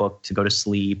her book to go to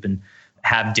sleep and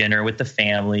have dinner with the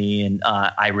family. And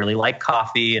I really like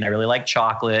coffee, and I really like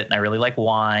chocolate, and I really like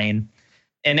wine.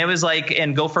 And it was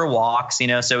and go for walks, so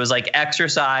it was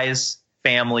exercise,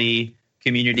 family,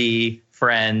 community,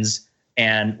 friends,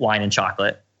 and wine and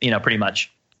chocolate, pretty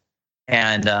much.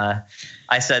 And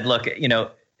I said, look,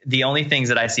 the only things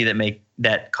that I see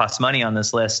that cost money on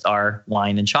this list are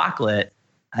wine and chocolate.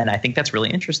 And I think that's really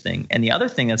interesting. And the other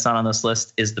thing that's not on this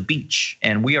list is the beach.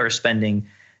 And we are spending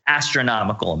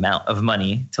astronomical amount of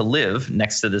money to live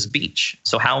next to this beach.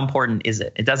 So how important is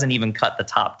it? It doesn't even cut the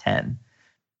top 10.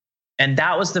 And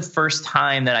that was the first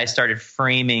time that I started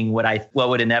framing what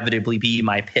would inevitably be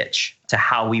my pitch to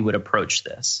how we would approach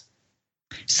this.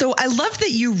 So I love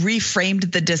that you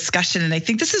reframed the discussion. And I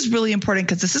think this is really important,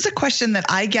 because this is a question that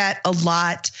I get a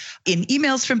lot in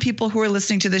emails from people who are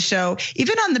listening to the show,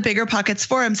 even on the Bigger Pockets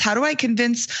forums. How do I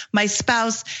convince my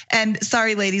spouse? And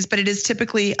sorry, ladies, but it is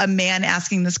typically a man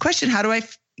asking this question. How do I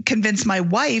convince my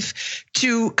wife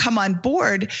to come on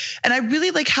board? And I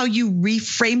really like how you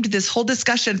reframed this whole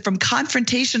discussion from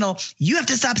confrontational, you have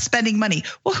to stop spending money.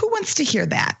 Well, who wants to hear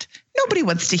that? Nobody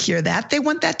wants to hear that. They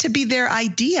want that to be their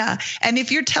idea. And if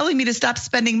you're telling me to stop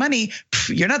spending money,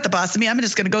 you're not the boss of me. I'm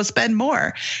just going to go spend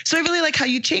more. So I really like how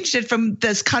you changed it from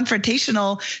this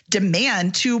confrontational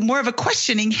demand to more of a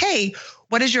questioning. Hey,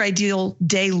 what does your ideal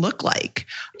day look like?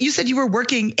 You said you were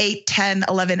working 8, 10,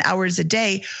 11 hours a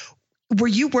day. Were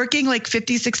you working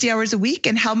 50, 60 hours a week?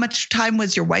 And how much time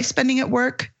was your wife spending at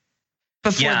work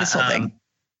before this whole thing?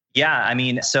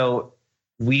 So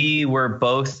we were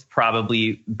both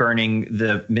probably burning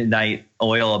the midnight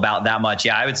oil about that much.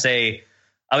 Yeah, I would say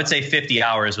 50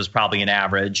 hours was probably an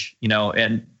average,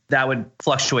 and that would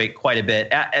fluctuate quite a bit.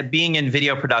 At being in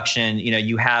video production,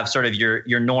 you have sort of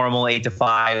your normal 8 to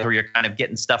 5 where you're kind of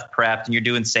getting stuff prepped and you're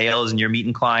doing sales and you're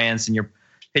meeting clients and you're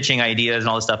pitching ideas and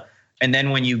all this stuff. And then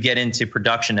when you get into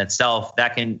production itself,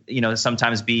 that can,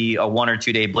 sometimes be a 1 or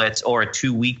 2 day blitz or a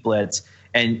 2-week blitz.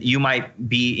 And you might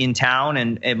be in town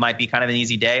and it might be kind of an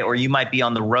easy day, or you might be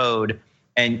on the road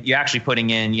and you're actually putting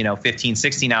in, 15,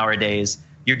 16 hour days.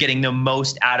 You're getting the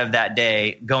most out of that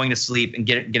day, going to sleep and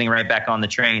getting right back on the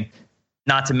train.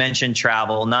 Not to mention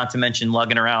travel, not to mention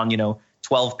lugging around,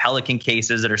 12 Pelican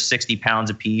cases that are 60 pounds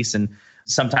a piece. And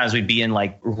sometimes we'd be in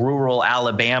rural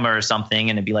Alabama or something,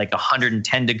 and it'd be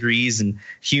 110 degrees and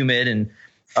humid. And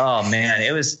oh man,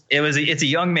 it's a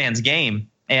young man's game.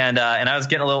 And I was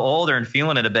getting a little older and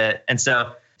feeling it a bit. And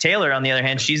so Taylor, on the other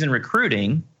hand, she's in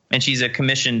recruiting and she's a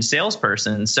commissioned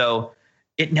salesperson. So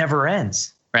it never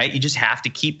ends, right? You just have to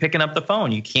keep picking up the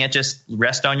phone. You can't just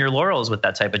rest on your laurels with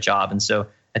that type of job. And so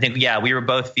I think, we were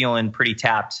both feeling pretty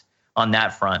tapped on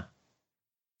that front.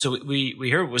 So we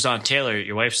heard what was on Taylor,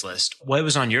 your wife's list. What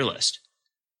was on your list?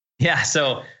 Yeah.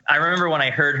 So I remember when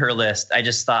I heard her list, I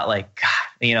just thought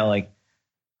God,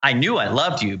 I knew I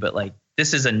loved you, but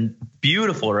this is a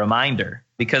beautiful reminder,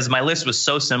 because my list was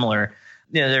so similar.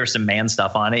 There was some man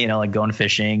stuff on it, going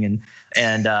fishing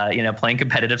and playing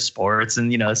competitive sports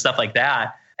and, stuff like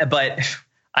that. But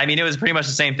it was pretty much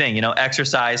the same thing,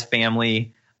 exercise,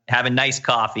 family, having nice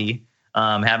coffee,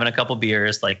 having a couple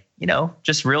beers, like,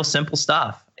 just real simple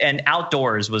stuff. And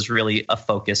outdoors was really a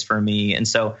focus for me. And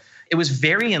so it was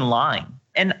very in line.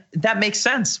 And that makes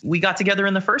sense. We got together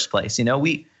in the first place.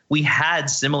 We had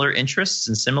similar interests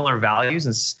and similar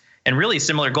values and really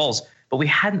similar goals, but we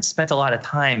hadn't spent a lot of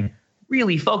time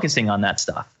really focusing on that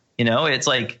stuff. It's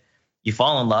like you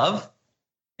fall in love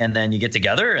and then you get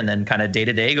together and then kind of day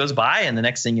to day goes by. And the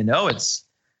next thing you know, it's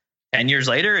 10 years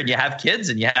later and you have kids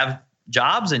and you have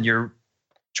jobs and you're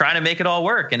trying to make it all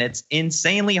work. And it's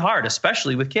insanely hard,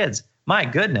 especially with kids. My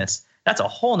goodness, that's a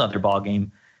whole nother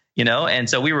ballgame, And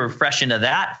so we were fresh into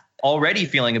that, already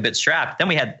feeling a bit strapped. Then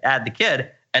we add the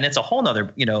kid and it's a whole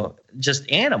nother,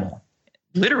 just animal.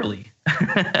 Literally,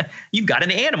 you've got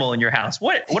an animal in your house.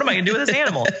 What am I going to do with this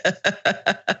animal?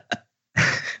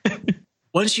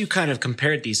 Once you kind of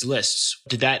compared these lists,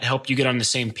 did that help you get on the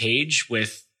same page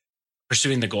with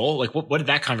pursuing the goal? Like, what did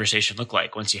that conversation look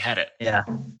like once you had it? Yeah,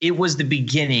 it was the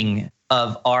beginning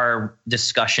of our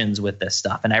discussions with this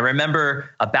stuff. And I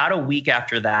remember about a week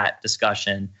after that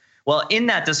discussion, well, in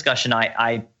that discussion,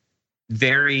 I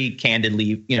very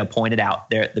candidly, pointed out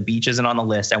the beach isn't on the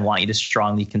list. I want you to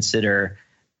strongly consider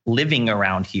living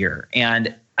around here.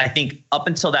 And I think up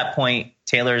until that point,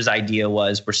 Taylor's idea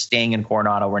was we're staying in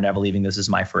Coronado. We're never leaving. This is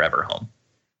my forever home.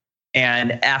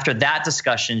 And after that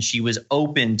discussion, she was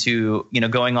open to,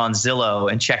 going on Zillow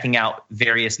and checking out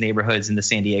various neighborhoods in the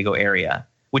San Diego area,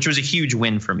 which was a huge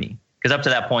win for me. Because up to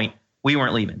that point, we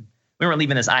weren't leaving. We weren't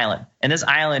leaving this island. And this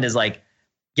island is like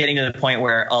getting to the point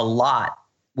where a lot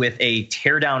with a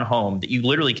tear down home that you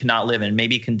literally cannot live in,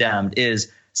 maybe condemned, is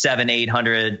 $700,000,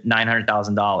 $800,000,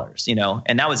 $900,000,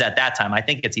 and that was at that time. I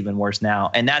think it's even worse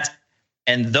now.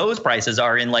 And those prices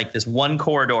are in like this one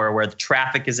corridor where the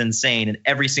traffic is insane. And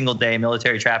every single day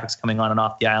military traffic's coming on and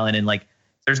off the island. And like,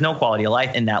 there's no quality of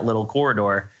life in that little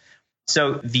corridor.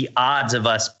 So the odds of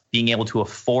us being able to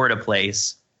afford a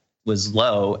place was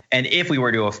low. And if we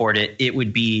were to afford it, it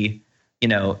would be,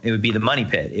 it would be the money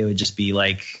pit. It would just be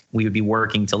like, we would be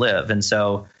working to live. And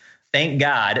so thank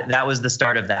God that was the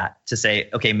start of that, to say,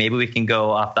 okay, maybe we can go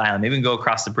off the island. Maybe we can go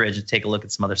across the bridge and take a look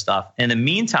at some other stuff. In the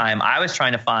meantime, I was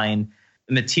trying to find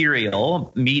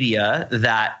media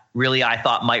that really I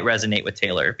thought might resonate with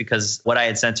Taylor, because what I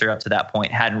had sent her up to that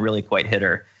point hadn't really quite hit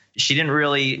her. She didn't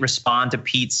really respond to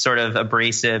Pete's sort of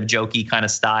abrasive, jokey kind of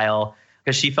style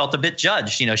because she felt a bit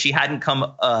judged. She hadn't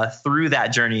come through that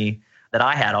journey that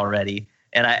I had already.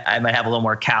 And I might have a little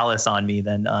more callous on me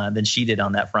than she did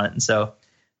on that front. And so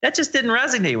that just didn't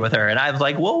resonate with her. And I was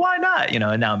like, well, why not?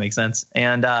 And now it makes sense.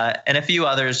 And a few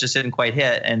others just didn't quite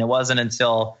hit. And it wasn't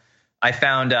until I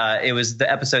found it was the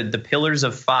episode, The Pillars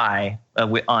of Phi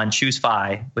on Choose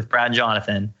Phi with Brad and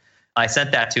Jonathan. I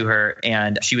sent that to her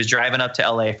and she was driving up to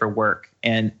LA for work.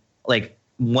 And like,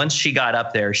 once she got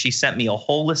up there, she sent me a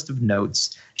whole list of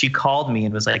notes. She called me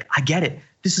and was like, I get it.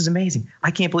 This is amazing.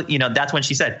 I can't believe, that's when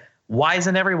she said, why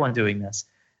isn't everyone doing this?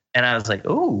 And I was like,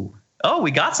 oh, we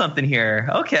got something here.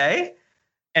 Okay.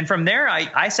 And from there,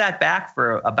 I sat back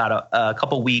for about a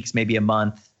couple weeks, maybe a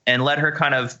month, and let her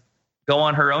kind of go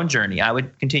on her own journey. I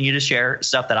would continue to share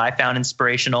stuff that I found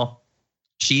inspirational.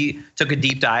 She took a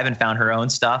deep dive and found her own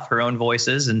stuff, her own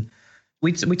voices. And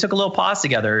we took a little pause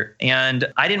together,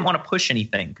 and I didn't want to push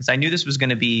anything because I knew this was going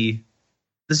to be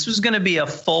a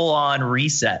full on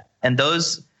reset. And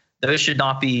those should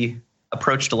not be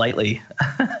approached lightly.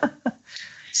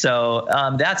 So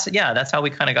that's how we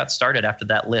kind of got started after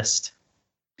that list.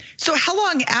 So how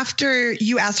long after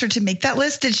you asked her to make that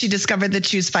list did she discover the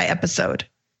Choose Phi episode?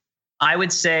 I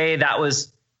would say that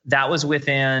was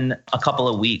within a couple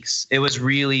of weeks. It was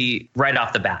really right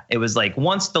off the bat. It was like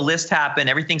once the list happened,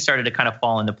 everything started to kind of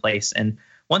fall into place. And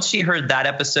once she heard that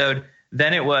episode,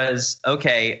 then it was,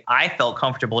 okay, I felt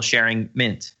comfortable sharing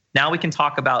Mint. Now we can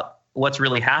talk about what's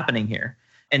really happening here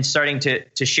and starting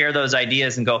to share those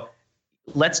ideas and go,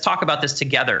 let's talk about this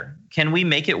together. Can we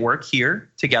make it work here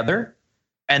together?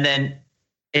 And then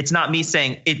it's not me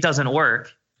saying it doesn't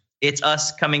work. It's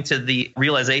us coming to the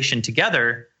realization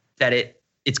together that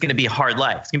it's going to be a hard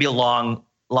life. It's going to be a long,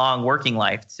 long working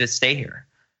life to stay here.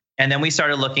 And then we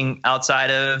started looking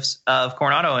outside of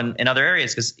Coronado and other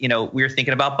areas because, we were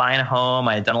thinking about buying a home.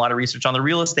 I had done a lot of research on the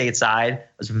real estate side. I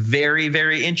was very,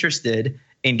 very interested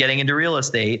in getting into real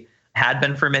estate. Had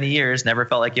been for many years, never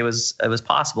felt like it was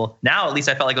possible. Now, at least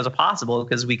I felt like it was possible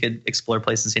because we could explore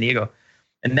places in San Diego.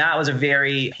 And that was a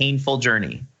very painful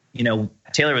journey.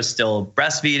 Taylor was still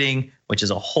breastfeeding, which is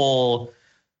a whole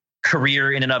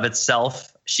career in and of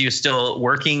itself. She was still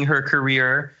working her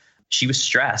career. She was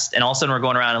stressed. And all of a sudden we're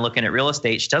going around and looking at real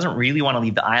estate. She doesn't really want to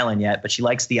leave the island yet, but she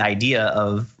likes the idea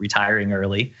of retiring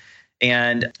early.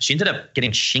 And she ended up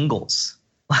getting shingles.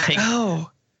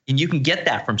 And you can get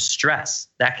that from stress.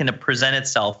 That can present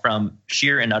itself from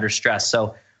sheer and utter stress.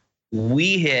 So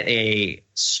we hit a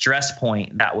stress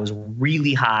point that was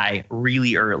really high,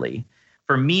 really early.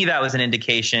 For me, that was an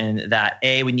indication that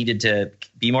we needed to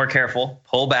be more careful,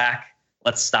 pull back.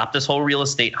 Let's stop this whole real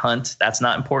estate hunt. That's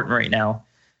not important right now.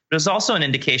 But it's also an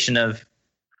indication of,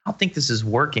 I don't think this is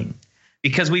working,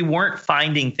 because we weren't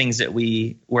finding things that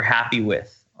we were happy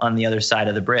with on the other side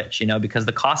of the bridge, because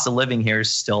the cost of living here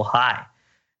is still high.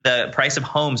 The price of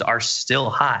homes are still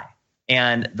high.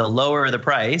 And the lower the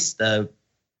price, the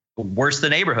worse the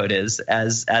neighborhood is,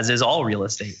 as is all real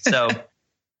estate. So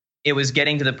it was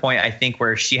getting to the point, I think,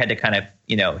 where she had to kind of,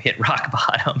 hit rock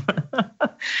bottom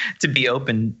to be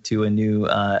open to a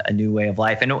new way of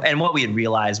life. And what we had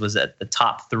realized was that the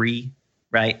top three,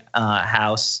 right,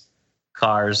 house,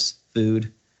 cars,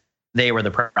 food, they were the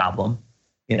problem,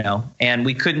 and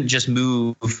we couldn't just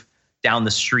move down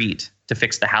the street to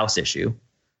fix the house issue.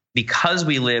 Because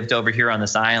we lived over here on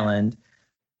this island,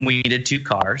 we needed 2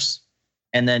 cars,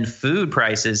 and then food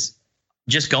prices,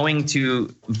 just going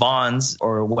to Vons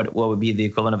or what would be the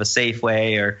equivalent of a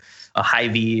Safeway or a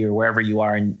Hy-Vee or wherever you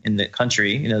are in the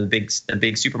country, the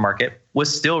big supermarket,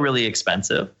 was still really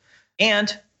expensive.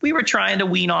 And we were trying to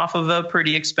wean off of a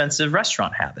pretty expensive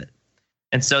restaurant habit.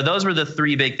 And so those were the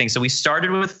 3 big things. So we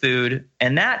started with food,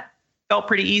 and that felt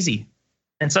pretty easy.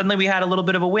 And suddenly we had a little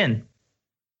bit of a win.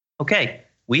 Okay,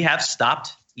 we have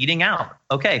stopped eating out.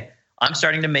 Okay, I'm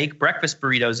starting to make breakfast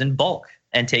burritos in bulk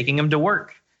and taking them to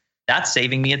work. That's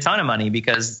saving me a ton of money,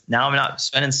 because now I'm not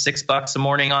spending $6 a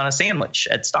morning on a sandwich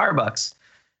at Starbucks.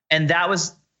 And that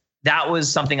was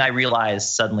something I realized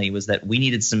suddenly, was that we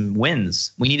needed some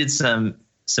wins. We needed some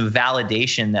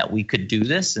validation that we could do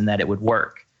this and that it would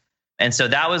work. And so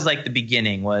that was like the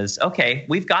beginning, was, okay,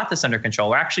 we've got this under control.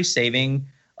 We're actually saving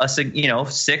us, $600,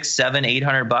 $700,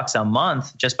 $800 a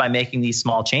month just by making these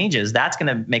small changes. That's going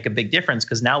to make a big difference,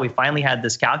 because now we finally had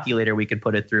this calculator we could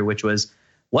put it through, which was,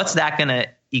 what's that going to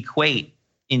equate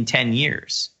in 10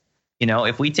 years?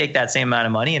 If we take that same amount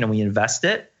of money and we invest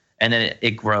it and then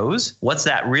it grows, what's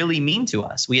that really mean to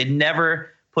us? We had never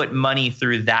put money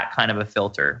through that kind of a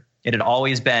filter. It had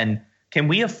always been, can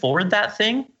we afford that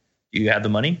thing? Do you have the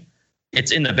money?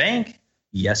 It's in the bank.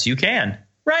 Yes, you can.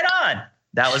 Right on.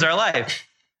 That was our life.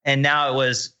 And now it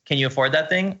was, can you afford that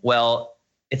thing? Well,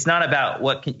 it's not about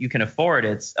what you can afford.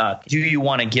 It's, do you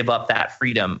want to give up that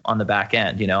freedom on the back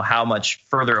end? How much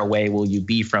further away will you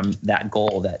be from that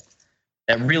goal that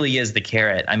really is the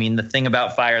carrot? I mean, the thing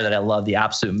about FIRE that I love the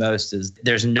absolute most is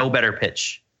there's no better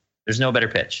pitch. There's no better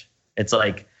pitch. It's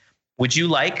like, would you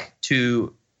like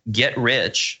to get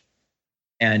rich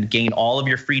and gain all of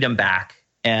your freedom back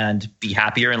and be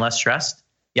happier and less stressed?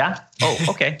 Yeah. Oh,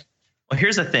 okay. Well,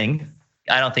 here's the thing.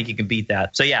 I don't think you can beat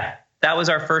that. So yeah, that was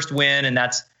our first win. And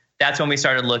that's when we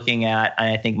started looking at,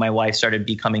 and I think my wife started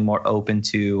becoming more open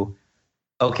to,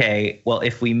 okay, well,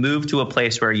 if we move to a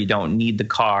place where you don't need the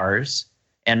cars,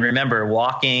 and remember,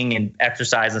 walking and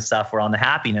exercise and stuff were on the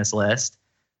happiness list.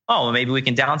 Oh, well, maybe we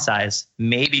can downsize.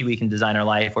 Maybe we can design our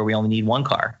life where we only need 1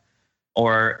 car.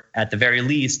 Or at the very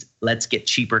least, let's get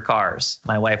cheaper cars.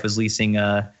 My wife was leasing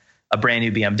a brand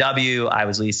new BMW. I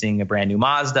was leasing a brand new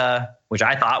Mazda, which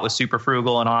I thought was super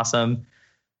frugal and awesome.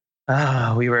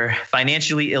 We were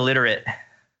financially illiterate,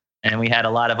 and we had a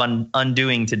lot of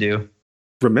undoing to do.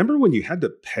 Remember when you had to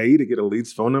pay to get a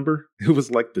lead's phone number? It was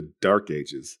like the dark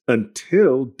ages,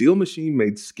 until Deal Machine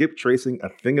made skip tracing a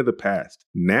thing of the past.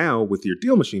 Now, with your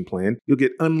Deal Machine plan, you'll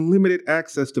get unlimited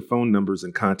access to phone numbers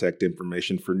and contact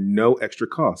information for no extra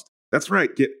cost. That's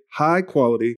right, get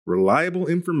high-quality, reliable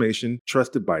information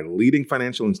trusted by leading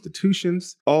financial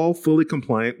institutions, all fully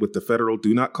compliant with the federal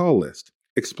Do Not Call list.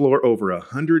 Explore over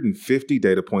 150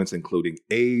 data points, including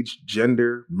age,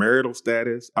 gender, marital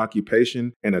status,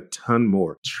 occupation, and a ton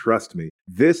more. Trust me,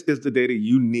 this is the data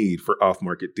you need for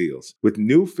off-market deals. With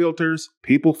new filters,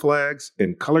 people flags,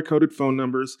 and color-coded phone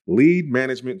numbers, lead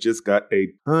management just got a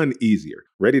ton easier.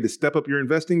 Ready to step up your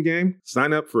investing game?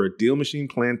 Sign up for a Deal Machine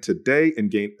plan today and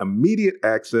gain immediate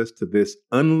access to this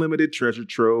unlimited treasure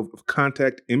trove of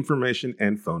contact information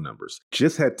and phone numbers.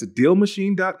 Just head to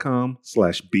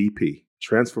DealMachine.com/BP.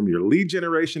 Transform your lead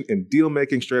generation and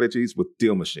deal-making strategies with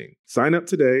Deal Machine. Sign up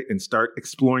today and start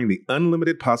exploring the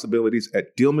unlimited possibilities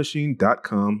at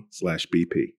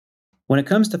DealMachine.com/BP. When it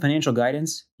comes to financial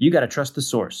guidance, you got to trust the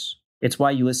source. It's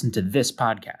why you listen to this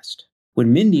podcast.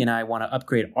 When Mindy and I want to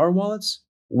upgrade our wallets,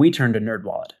 we turn to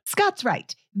NerdWallet. Scott's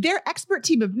right. Their expert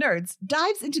team of nerds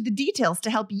dives into the details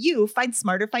to help you find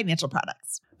smarter financial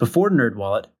products. Before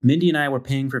NerdWallet, Mindy and I were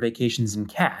paying for vacations in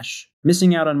cash,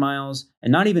 missing out on miles,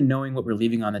 and not even knowing what we're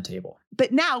leaving on the table.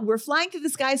 But now we're flying through the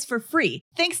skies for free,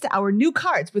 thanks to our new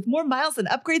cards with more miles and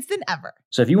upgrades than ever.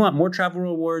 So if you want more travel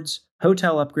rewards,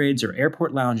 hotel upgrades, or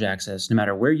airport lounge access, no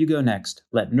matter where you go next,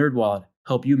 let NerdWallet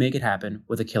help you make it happen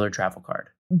with a killer travel card.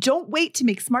 Don't wait to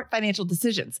make smart financial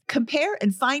decisions. Compare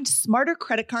and find smarter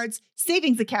credit cards,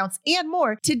 savings accounts, and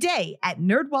more today at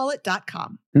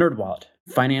nerdwallet.com. NerdWallet.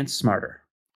 Finance smarter.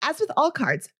 As with all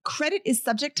cards, credit is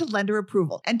subject to lender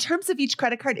approval, and terms of each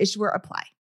credit card issuer apply.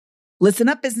 Listen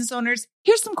up, business owners.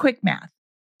 Here's some quick math.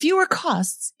 Fewer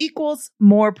costs equals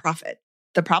more profit.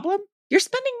 The problem? You're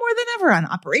spending more than ever on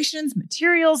operations,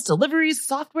 materials, deliveries,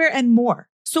 software, and more.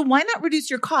 So why not reduce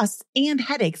your costs and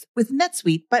headaches with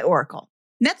NetSuite by Oracle?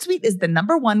 NetSuite is the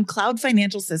 #1 cloud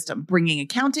financial system, bringing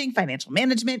accounting, financial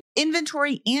management,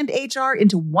 inventory, and HR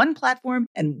into one platform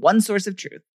and one source of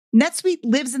truth. NetSuite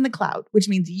lives in the cloud, which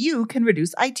means you can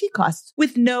reduce IT costs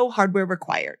with no hardware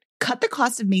required. Cut the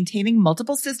cost of maintaining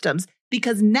multiple systems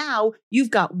because now you've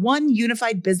got one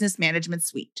unified business management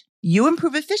suite. You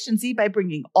improve efficiency by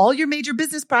bringing all your major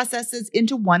business processes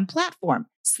into one platform,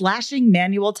 slashing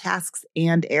manual tasks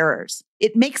and errors.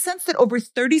 It makes sense that over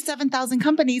 37,000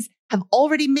 companies have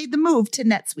already made the move to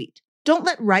NetSuite. Don't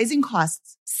let rising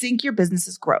costs sink your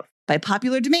business's growth. By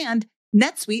popular demand,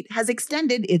 NetSuite has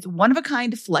extended its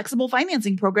one-of-a-kind flexible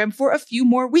financing program for a few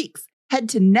more weeks. Head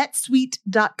to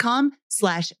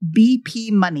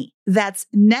netsuite.com/BPmoney. That's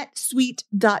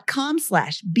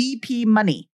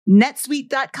netsuite.com/BPmoney.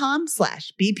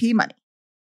 netsuite.com/BPmoney.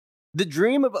 The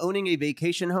dream of owning a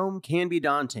vacation home can be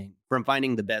daunting. From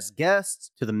finding the best guests,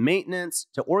 to the maintenance,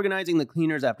 to organizing the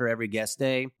cleaners after every guest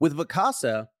stay. With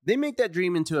Vacasa, they make that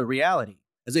dream into a reality.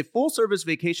 As a full-service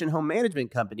vacation home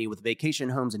management company with vacation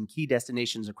homes in key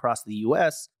destinations across the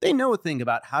U.S., they know a thing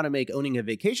about how to make owning a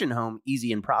vacation home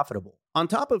easy and profitable. On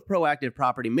top of proactive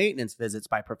property maintenance visits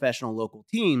by professional local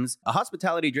teams, a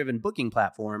hospitality-driven booking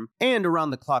platform, and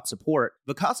around-the-clock support,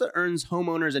 Vacasa earns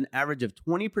homeowners an average of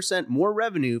 20% more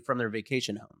revenue from their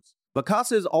vacation homes.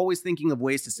 Vacasa is always thinking of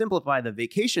ways to simplify the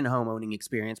vacation home owning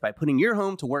experience by putting your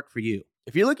home to work for you.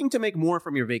 If you're looking to make more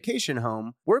from your vacation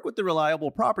home, work with the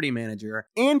reliable property manager,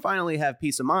 and finally have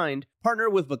peace of mind, partner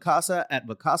with Vacasa at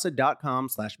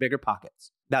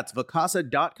vacasa.com/biggerpockets. That's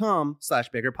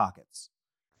vacasa.com/biggerpockets.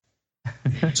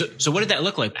 So what did that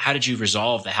look like? How did you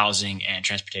resolve the housing and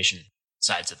transportation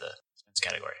sides of the expense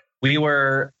category? We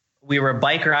were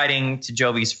bike riding to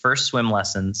Jovi's first swim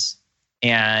lessons,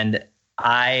 and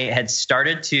I had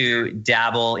started to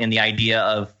dabble in the idea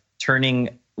of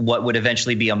turning what would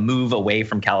eventually be a move away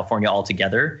from California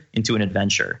altogether into an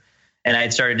adventure. And I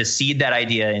had started to seed that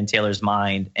idea in Taylor's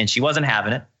mind, and she wasn't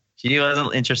having it. She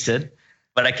wasn't interested,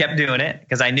 but I kept doing it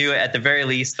because I knew at the very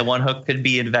least the one hook could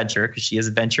be adventure, because she is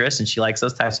adventurous and she likes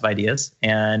those types of ideas.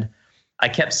 And I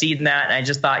kept seeding that, and I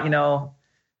just thought,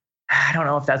 I don't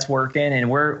know if that's working.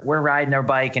 And we're riding our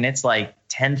bike, and it's like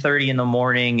 10:30 in the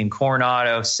morning in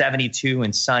Coronado, 72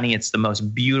 and sunny. It's the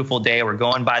most beautiful day. We're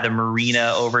going by the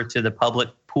marina over to the public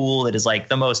pool that is like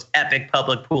the most epic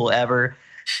public pool ever,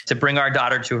 to bring our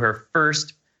daughter to her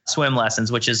first swim lessons,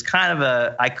 which is kind of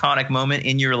a iconic moment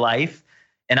in your life.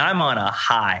 And I'm on a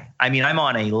high. I'm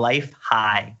on a life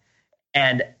high.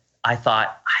 And I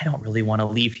thought, I don't really want to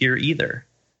leave here either.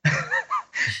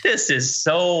 This is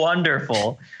so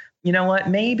wonderful. You know what?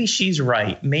 Maybe she's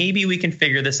right. Maybe we can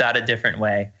figure this out a different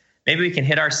way. Maybe we can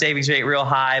hit our savings rate real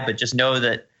high, but just know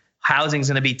that housing's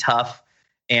going to be tough.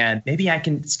 And maybe I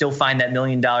can still find that $1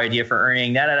 million idea for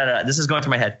earning. This is going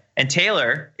through my head. And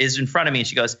Taylor is in front of me, and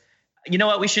she goes, you know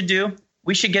what we should do?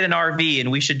 We should get an RV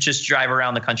and we should just drive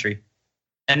around the country.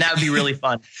 And that would be really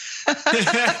fun.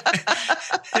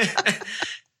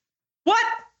 What?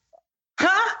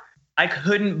 Huh? I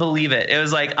couldn't believe it. It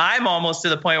was like, I'm almost to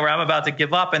the point where I'm about to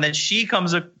give up. And then she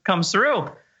comes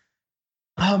through.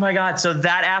 Oh my God. So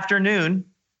that afternoon,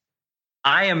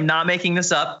 I am not making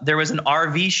this up. There was an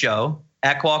RV show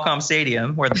at Qualcomm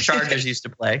Stadium where the Chargers used to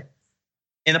play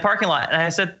in the parking lot. And I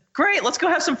said, great, let's go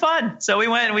have some fun. So we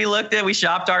went and we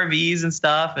shopped RVs and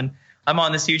stuff. And I'm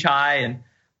on this huge high. And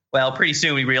well, pretty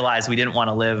soon we realized we didn't want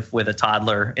to live with a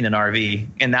toddler in an RV,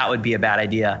 and that would be a bad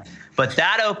idea. But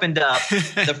that opened up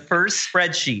the first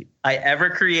spreadsheet I ever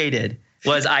created.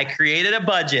 I created a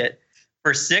budget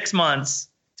for 6 months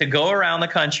to go around the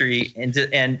country and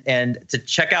to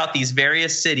check out these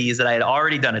various cities that I had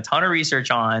already done a ton of research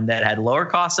on, that had lower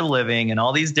cost of living and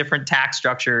all these different tax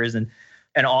structures. And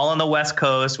and all on the West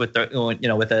Coast with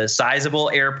with a sizable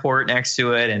airport next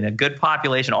to it and a good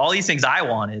population, all these things I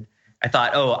wanted. I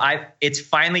thought, it's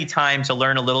finally time to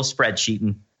learn a little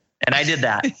spreadsheeting. And I did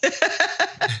that.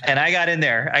 And I got in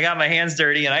there. I got my hands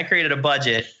dirty and I created a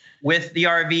budget with the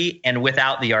RV and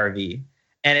without the RV.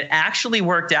 And it actually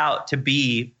worked out to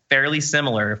be fairly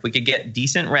similar. If we could get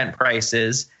decent rent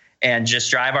prices and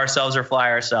just drive ourselves or fly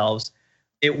ourselves,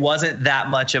 it wasn't that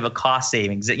much of a cost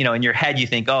savings. In your head, you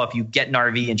think, if you get an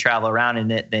RV and travel around in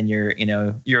it, then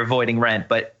you're avoiding rent.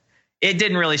 But it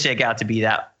didn't really shake out to be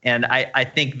that. And I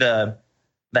think the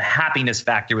happiness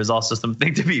factor was also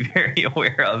something to be very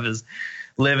aware of, is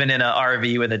living in an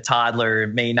RV with a toddler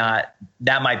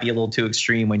that might be a little too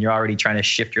extreme when you're already trying to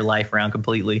shift your life around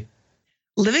completely.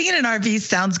 Living in an RV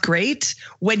sounds great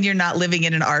when you're not living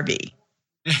in an RV.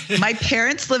 My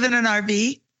parents live in an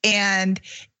RV and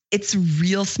it's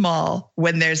real small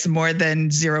when there's more than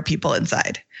 0 people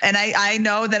inside. And I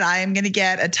know that I am going to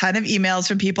get a ton of emails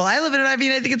from people. I live in an RV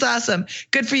and I think it's awesome.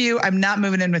 Good for you. I'm not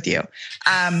moving in with you.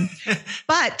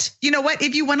 But you know what?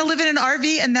 If you want to live in an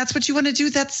RV and that's what you want to do,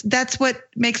 that's what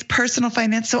makes personal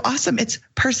finance so awesome. It's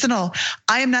personal.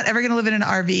 I am not ever going to live in an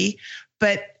RV,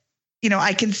 but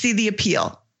I can see the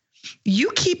appeal.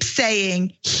 You keep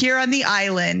saying here on the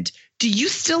island, do you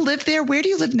still live there? Where do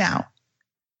you live now?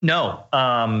 No.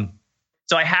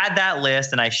 So I had that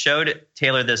list and I showed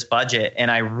Taylor this budget,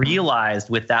 and I realized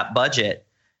with that budget,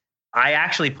 I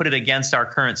actually put it against our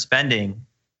current spending,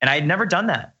 and I had never done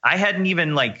that. I hadn't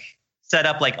even set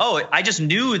up I just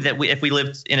knew that if we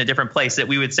lived in a different place that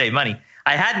we would save money.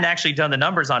 I hadn't actually done the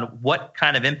numbers on what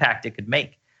kind of impact it could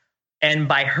make. And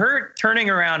by her turning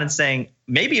around and saying,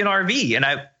 maybe an RV, and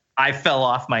I fell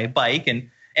off my bike and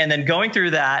then going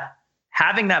through that,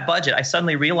 having that budget, I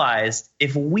suddenly realized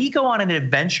if we go on an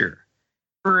adventure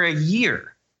for a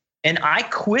year and I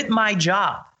quit my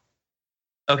job,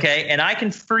 okay, and I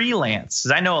can freelance,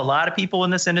 because I know a lot of people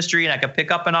in this industry and I can pick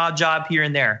up an odd job here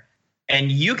and there,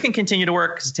 and you can continue to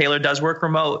work because Taylor does work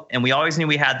remote and we always knew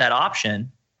we had that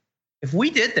option. If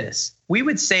we did this, we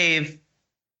would save,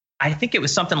 I think it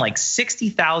was something like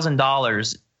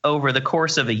 $60,000 over the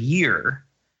course of a year.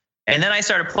 And then I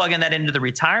started plugging that into the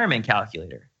retirement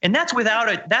calculator. And that's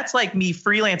that's like me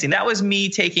freelancing. That was me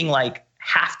taking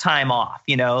half time off,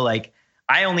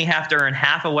 I only have to earn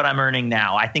half of what I'm earning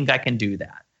now. I think I can do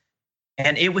that.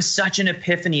 And it was such an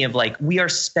epiphany of we are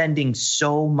spending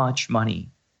so much money.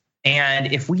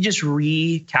 And if we just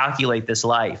recalculate this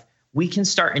life, we can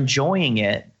start enjoying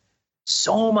it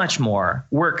so much more,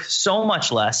 work so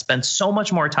much less, spend so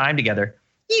much more time together,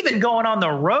 even going on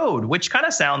the road, which kind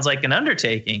of sounds like an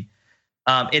undertaking.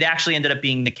 It actually ended up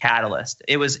being the catalyst.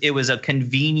 It was a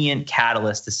convenient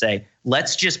catalyst to say,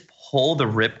 let's just pull the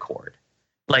ripcord.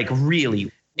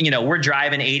 Really, we're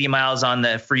driving 80 miles on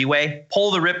the freeway,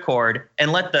 pull the ripcord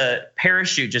and let the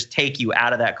parachute just take you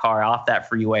out of that car, off that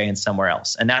freeway and somewhere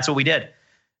else. And that's what we did.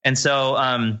 And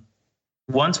so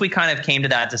once we kind of came to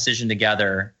that decision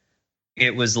together,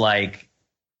 it was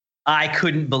I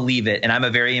couldn't believe it. And I'm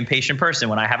a very impatient person.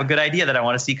 When I have a good idea that I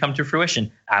want to see come to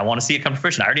fruition, I want to see it come to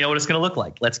fruition. I already know what it's going to look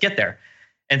like. Let's get there.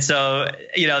 And so,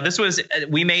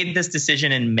 we made this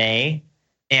decision in May.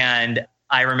 And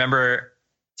I remember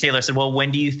Taylor said, well, when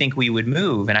do you think we would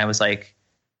move? And I was like,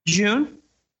 June.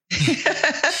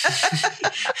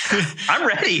 I'm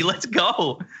ready. Let's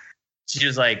go. She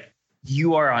was like,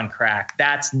 you are on crack.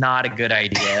 That's not a good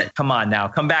idea. Come on now,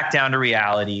 come back down to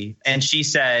reality. And she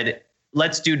said,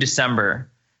 let's do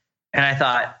December. And I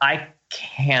thought, I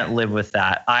can't live with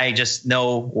that. I just,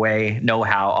 no way, no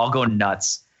how. I'll go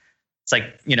nuts. It's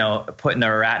like, putting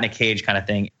a rat in a cage kind of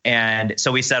thing. And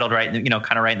so we settled right in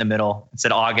the middle and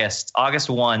said August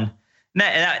 1. And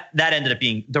that ended up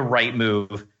being the right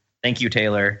move. Thank you,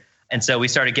 Taylor. And so we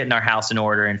started getting our house in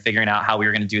order and figuring out how we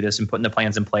were going to do this and putting the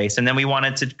plans in place. And then we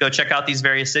wanted to go check out these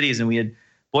various cities. And we had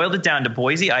boiled it down to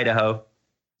Boise, Idaho,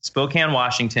 Spokane,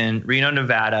 Washington, Reno,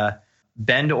 Nevada,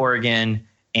 Bend, Oregon,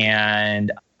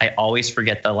 and I always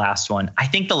forget the last one. I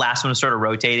think the last one was sort of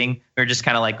rotating. We were just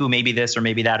kind of ooh, maybe this or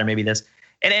maybe that or maybe this.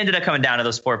 And it ended up coming down to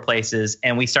those 4 places.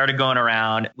 And we started going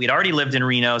around. We'd already lived in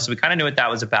Reno, so we kind of knew what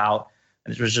that was about,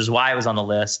 which was just why it was on the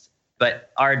list. But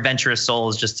our adventurous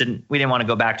souls we didn't want to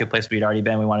go back to a place we'd already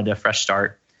been. We wanted a fresh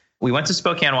start. We went to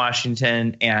Spokane,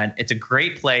 Washington, and it's a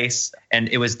great place. And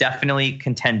it was definitely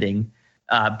contending.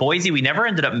 Boise, we never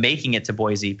ended up making it to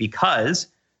Boise because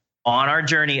on our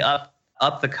journey up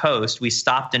the coast, we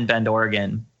stopped in Bend,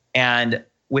 Oregon. And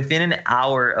within an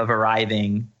hour of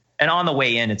arriving, and on the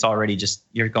way in, it's already just,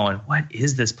 you're going, what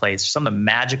is this place? There's something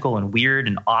magical and weird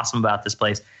and awesome about this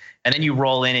place. And then you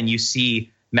roll in and you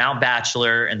see Mount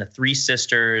Bachelor and the Three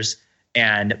Sisters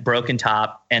and broken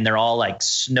top, and they're all like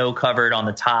snow covered on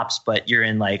the tops, but you're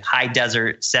in like high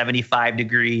desert, 75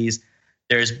 degrees.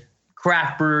 There's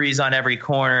craft breweries on every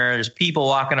corner. There's people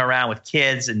walking around with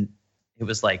kids. And it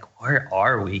was like, where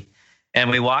are we? And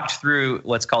we walked through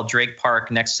what's called Drake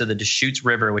Park next to the Deschutes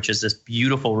River, which is this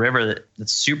beautiful river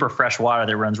that's super fresh water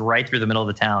that runs right through the middle of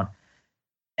the town.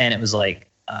 And it was like,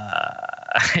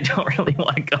 I don't really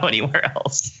want to go anywhere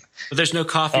else. But there's no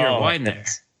coffee or wine there.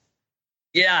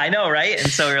 Yeah, I know, right? And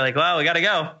so we were like, well, we got to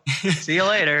go. See you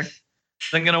later.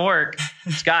 Isn't going to work.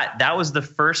 Scott, that was the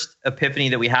first epiphany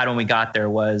that we had when we got there.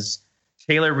 Was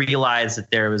Taylor realized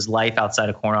that there was life outside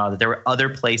of Coronado, that there were other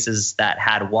places that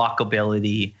had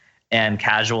walkability and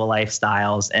casual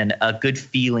lifestyles and a good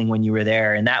feeling when you were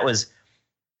there. And that was,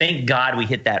 thank God we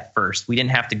hit that first. We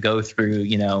didn't have to go through,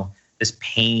 this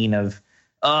pain of,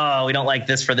 oh, we don't like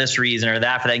this for this reason or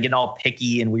that for that, and getting all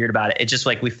picky and weird about it. It's just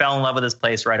like we fell in love with this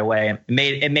place right away.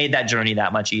 It made that journey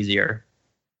that much easier.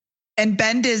 And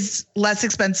Bend is less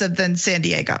expensive than San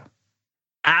Diego.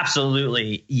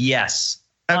 Absolutely. Yes.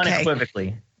 Okay.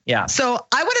 Unequivocally. Yeah. So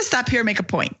I want to stop here and make a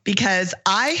point, because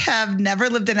I have never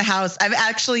lived in a house.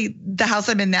 The house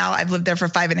I'm in now, I've lived there for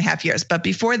 5.5 years. But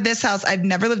before this house, I've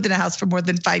never lived in a house for more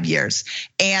than 5 years.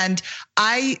 And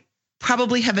I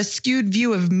probably have a skewed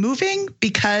view of moving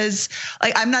because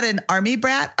I'm not an Army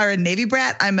brat or a Navy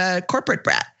brat. I'm a corporate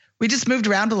brat. We just moved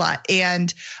around a lot.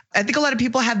 And I think a lot of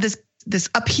people have this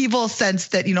upheaval sense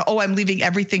that, I'm leaving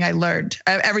everything I learned,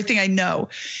 everything I know.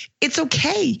 It's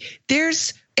okay.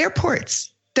 There's airports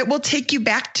that will take you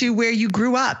back to where you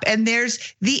grew up. And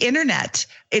there's the internet.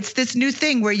 It's this new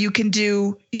thing where you can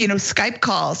do, Skype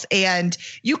calls, and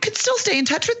you can still stay in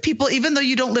touch with people even though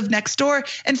you don't live next door.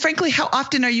 And frankly, how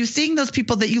often are you seeing those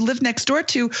people that you live next door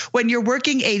to when you're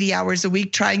working 80 hours a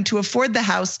week trying to afford the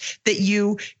house that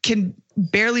you can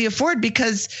barely afford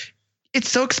because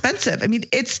it's so expensive? I mean,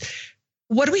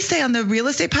 what do we say on the real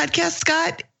estate podcast,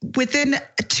 Scott? Within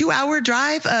a 2-hour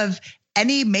drive of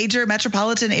any major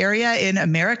metropolitan area in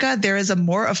America, there is a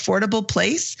more affordable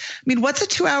place. I mean, what's a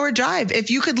 2-hour drive? If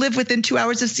you could live within 2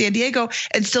 hours of San Diego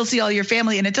and still see all your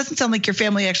family, and it doesn't sound like your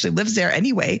family actually lives there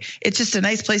anyway, it's just a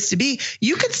nice place to be,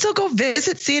 you can still go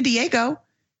visit San Diego.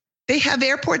 They have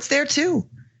airports there too.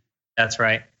 That's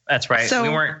right. So, we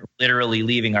weren't literally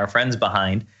leaving our friends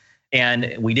behind,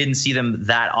 and we didn't see them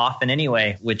that often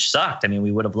anyway, which sucked. I mean,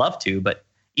 we would have loved to, but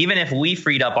even if we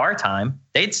freed up our time,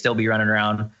 they'd still be running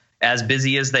around as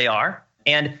busy as they are.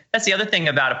 And that's the other thing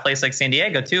about a place like San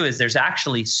Diego too, is there's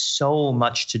actually so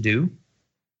much to do.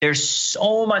 There's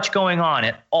so much going on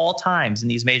at all times in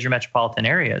these major metropolitan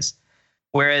areas.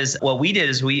 Whereas what we did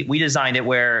is we designed it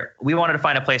where we wanted to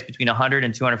find a place between 100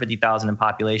 and 250,000 in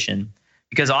population,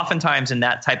 because oftentimes in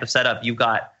that type of setup, you've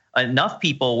got enough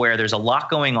people where there's a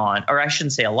lot going on, or I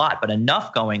shouldn't say a lot, but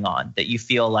enough going on that you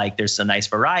feel like there's a nice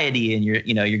variety and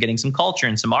you're getting some culture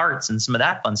and some arts and some of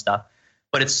that fun stuff.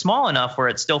 But it's small enough where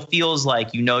it still feels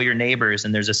like your neighbors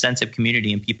and there's a sense of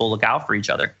community and people look out for each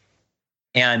other.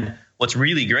 And what's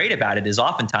really great about it is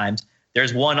oftentimes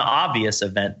there's one obvious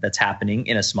event that's happening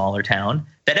in a smaller town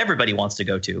that everybody wants to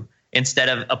go to, instead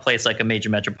of a place like a major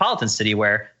metropolitan city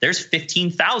where there's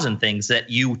 15,000 things that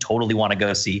you totally want to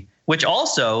go see, which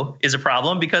also is a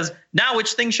problem because now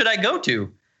which thing should I go to?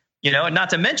 And not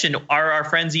to mention, are our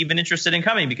friends even interested in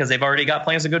coming because they've already got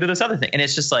plans to go to this other thing? And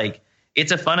it's just like,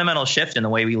 it's a fundamental shift in the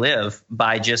way we live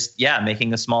by just,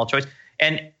 making a small choice.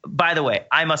 And by the way,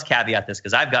 I must caveat this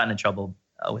because I've gotten in trouble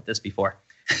with this before.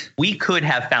 We could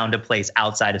have found a place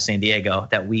outside of San Diego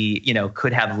that we,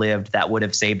 could have lived that would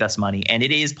have saved us money. And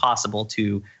it is possible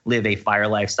to live a fire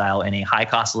lifestyle in a high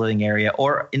cost of living area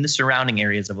or in the surrounding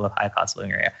areas of a high cost of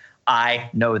living area. I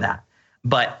know that.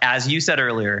 But as you said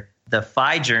earlier, the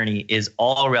FI journey is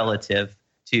all relative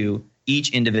to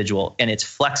each individual and it's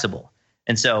flexible.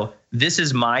 And so this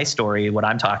is my story, what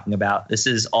I'm talking about. This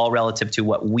is all relative to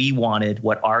what we wanted,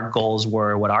 what our goals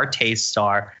were, what our tastes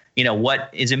are, what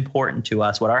is important to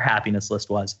us, what our happiness list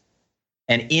was.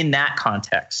 And in that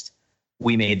context,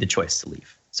 we made the choice to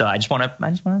leave. So I just want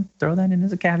to throw that in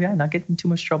as a caveat, not get in too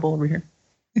much trouble over here.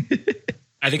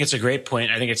 I think it's a great point.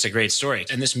 I think it's a great story.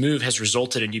 And this move has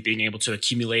resulted in you being able to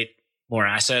accumulate more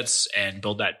assets and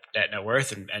build that net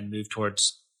worth and move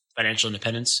towards financial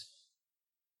independence.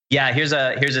 Yeah, here's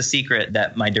a secret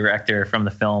that my director from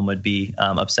the film would be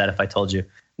upset if I told you.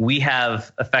 We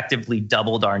have effectively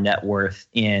doubled our net worth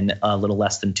in a little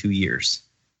less than 2 years.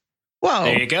 Whoa.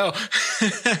 There you go.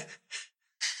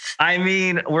 I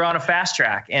mean, we're on a fast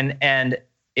track and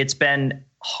it's been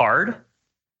hard.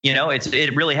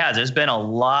 It really has. There's been a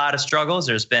lot of struggles.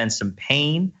 There's been some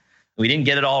pain. We didn't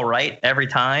get it all right every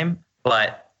time,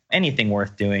 but anything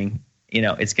worth doing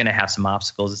it's going to have some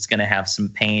obstacles. It's going to have some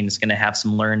pain. It's going to have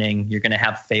some learning. You're going to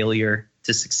have failure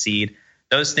to succeed.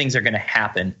 Those things are going to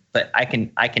happen. But I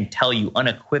can tell you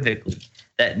unequivocally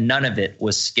that none of it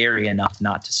was scary enough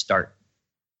not to start.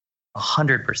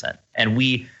 100%. And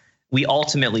we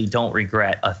ultimately don't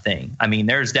regret a thing. I mean,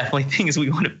 there's definitely things we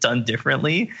would have done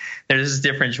differently. There's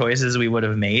different choices we would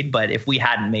have made. But if we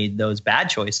hadn't made those bad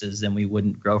choices, then we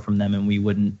wouldn't grow from them and we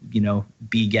wouldn't,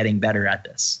 be getting better at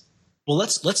this. Well,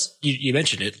 let's you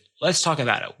mentioned it. Let's talk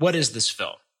about it. What is this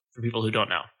film for people who don't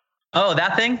know? Oh,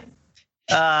 that thing?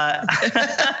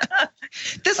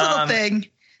 This little thing.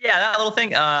 Yeah, that little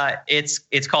thing.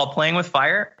 It's called Playing with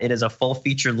Fire. It is a full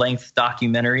feature length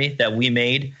documentary that we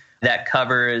made that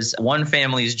covers one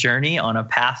family's journey on a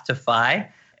path to FI,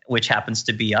 which happens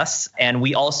to be us. And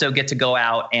we also get to go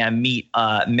out and meet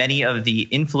many of the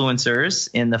influencers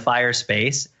in the fire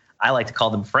space. I like to call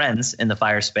them friends in the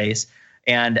fire space,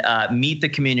 and meet the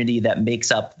community that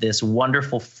makes up this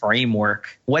wonderful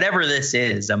framework, whatever this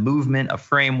is, a movement, a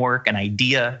framework, an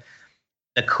idea.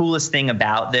 The coolest thing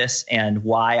about this and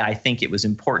why I think it was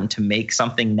important to make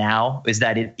something now is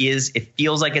that it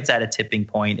feels like it's at a tipping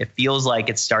point. It feels like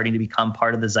it's starting to become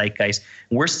part of the zeitgeist.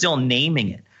 We're still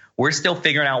naming it. We're still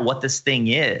figuring out what this thing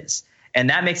is. And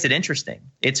that makes it interesting.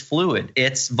 It's fluid.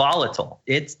 It's volatile.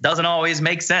 It doesn't always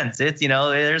make sense. It's,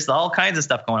 there's all kinds of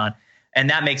stuff going on. And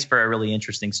that makes for a really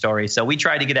interesting story. So we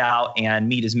tried to get out and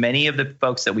meet as many of the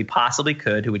folks that we possibly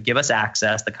could who would give us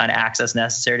access, the kind of access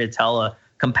necessary to tell a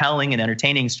compelling and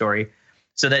entertaining story,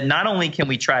 so that not only can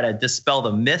we try to dispel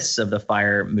the myths of the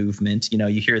fire movement.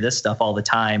 You hear this stuff all the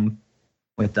time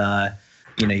with,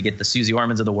 you get the Susie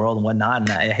Ormans of the world and whatnot.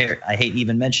 And I hate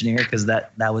even mentioning her because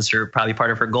that was probably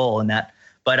part of her goal in that.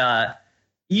 But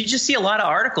you just see a lot of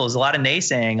articles, a lot of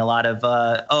naysaying, a lot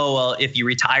of, if you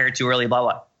retire too early, blah,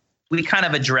 blah. We kind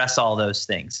of address all those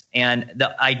things. And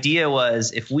the idea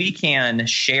was, if we can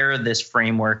share this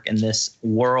framework and this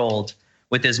world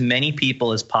with as many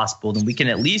people as possible, then we can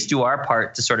at least do our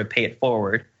part to sort of pay it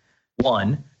forward.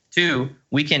 1, 2,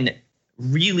 we can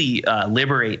really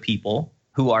liberate people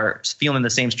who are feeling the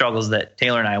same struggles that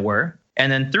Taylor and I were. And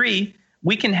then 3,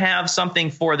 we can have something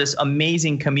for this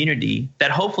amazing community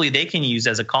that hopefully they can use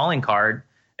as a calling card.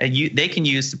 They can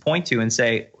use to point to and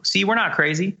say, see, we're not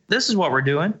crazy. This is what we're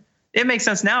doing. It makes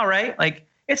sense now, right? Like,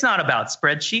 it's not about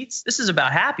spreadsheets. This is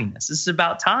about happiness. This is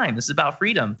about time. This is about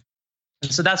freedom.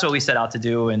 And so that's what we set out to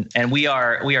do. And we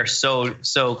are so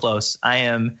close. I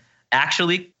am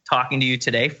actually talking to you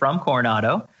today from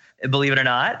Coronado, believe it or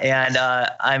not. And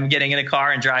I'm getting in a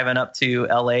car and driving up to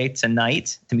LA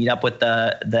tonight to meet up with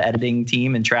the editing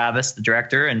team and Travis, the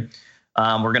director. And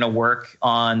we're going to work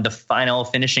on the final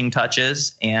finishing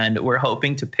touches. And we're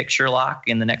hoping to picture lock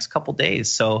in the next couple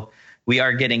days. So we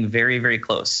are getting very, very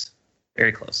close.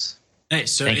 Very close.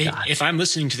 Nice. So if I'm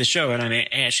listening to the show and I'm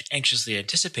anxiously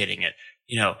anticipating it,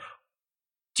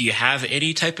 do you have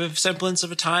any type of semblance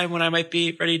of a time when I might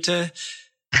be ready to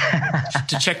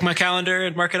check my calendar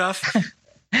and mark it off?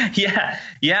 Yeah.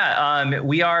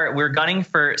 We're gunning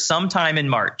for sometime in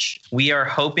March. We are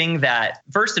hoping that,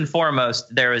 first and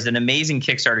foremost, there was an amazing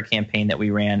Kickstarter campaign that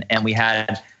we ran, and we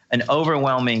had an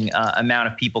overwhelming amount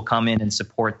of people come in and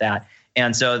support that.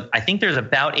 And so I think there's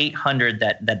about 800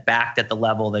 that backed at the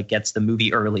level that gets the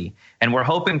movie early. And we're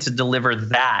hoping to deliver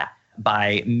that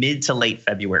by mid to late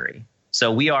February.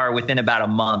 So we are within about a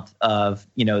month of,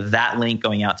 that link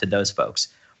going out to those folks.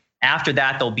 After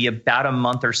that, there'll be about a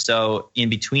month or so in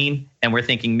between. And we're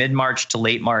thinking mid-March to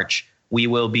late March, of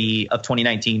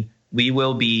 2019, we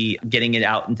will be getting it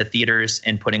out into theaters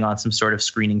and putting on some sort of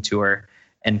screening tour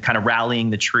and kind of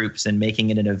rallying the troops and making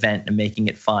it an event and making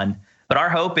it fun. But our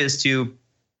hope is to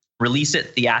release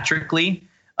it theatrically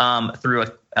through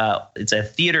it's a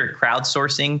theater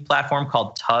crowdsourcing platform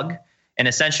called Tug. And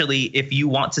essentially, if you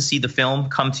want to see the film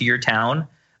come to your town,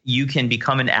 you can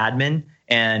become an admin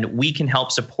and we can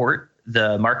help support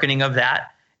the marketing of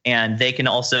that. And they can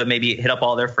also maybe hit up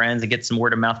all their friends and get some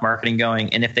word of mouth marketing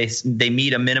going. And if they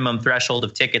meet a minimum threshold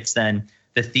of tickets, then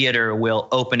the theater will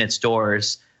open its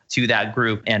doors to that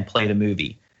group and play the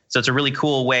movie. So it's a really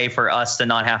cool way for us to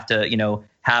not have to,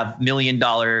 have $1 million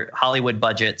Hollywood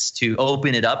budgets to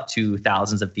open it up to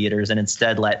thousands of theaters, and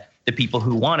instead let the people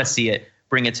who want to see it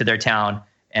bring it to their town.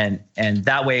 And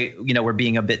that way, we're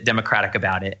being a bit democratic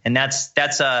about it. And that's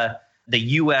the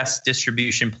U.S.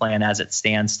 distribution plan as it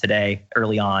stands today,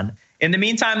 early on. In the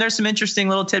meantime, there's some interesting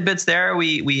little tidbits there.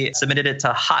 We submitted it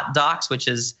to Hot Docs, which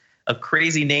is a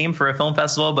crazy name for a film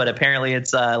festival, but apparently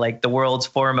it's like the world's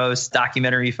foremost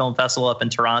documentary film festival up in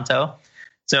Toronto.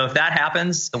 So if that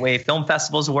happens, the way film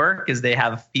festivals work is they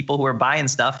have people who are buying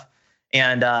stuff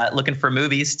and looking for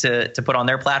movies to put on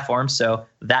their platform. So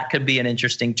that could be an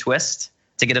interesting twist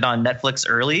to get it on Netflix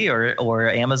early or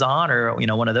Amazon or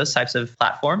one of those types of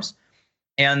platforms.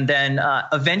 And then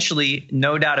eventually,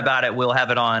 no doubt about it, we'll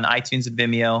have it on iTunes and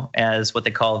Vimeo as what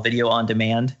they call video on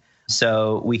demand.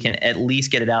 So we can at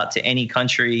least get it out to any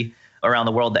country around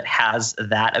the world that has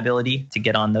that ability to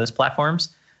get on those platforms.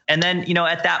 And then,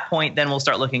 at that point, then we'll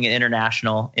start looking at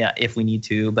international if we need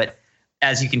to. But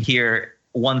as you can hear,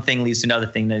 one thing leads to another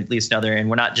thing that leads to another. And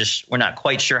we're not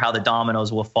quite sure how the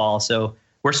dominoes will fall. So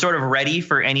we're sort of ready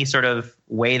for any sort of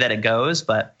way that it goes.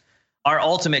 But our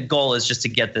ultimate goal is just to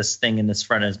get this thing in this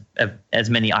front of as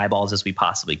many eyeballs as we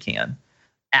possibly can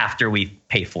after we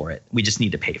pay for it. We just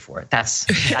need to pay for it. That's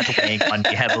weighing on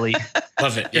me heavily.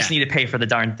 Love it. Just need to pay for the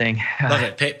darn thing. Love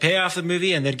it. Pay off the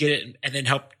movie and then get it, and then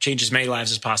help change as many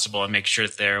lives as possible and make sure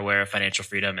that they're aware of financial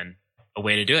freedom and a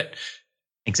way to do it.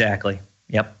 Exactly.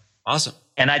 Yep. Awesome.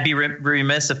 And I'd be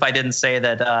remiss if I didn't say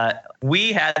that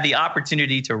we had the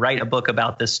opportunity to write a book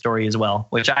about this story as well,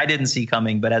 which I didn't see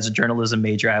coming, but as a journalism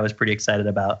major, I was pretty excited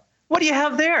about. What do you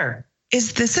have there?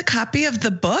 Is this a copy of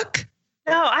the book?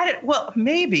 No, I didn't. Well,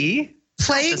 maybe.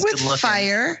 Playing with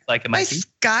Fire like it by might be.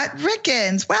 Scott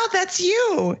Rickens. Wow, that's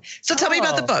you. So tell me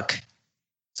about the book.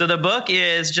 So the book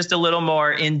is just a little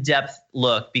more in-depth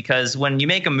look, because when you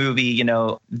make a movie,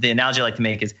 the analogy I like to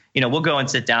make is, we'll go and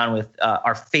sit down with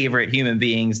our favorite human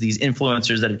beings, these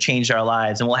influencers that have changed our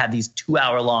lives, and we'll have these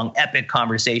 2-hour-long epic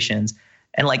conversations.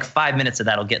 And like 5 minutes of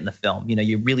that will get in the film.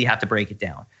 You really have to break it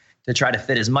down to try to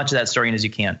fit as much of that story in as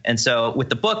you can. And so with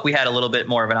the book, we had a little bit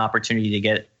more of an opportunity to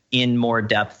get in more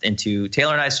depth into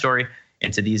Taylor and I's story,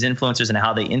 into these influencers and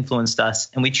how they influenced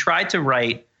us. And we tried to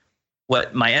write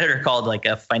what my editor called like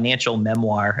a financial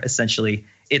memoir, essentially.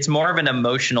 It's more of an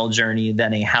emotional journey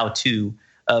than a how-to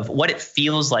of what it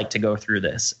feels like to go through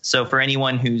this. So for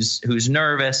anyone who's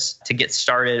nervous to get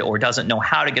started or doesn't know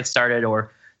how to get started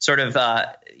or sort of,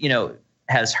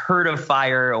 has heard of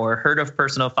FIRE or heard of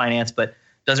personal finance, but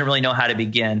doesn't really know how to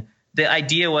begin, the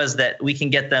idea was that we can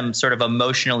get them sort of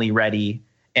emotionally ready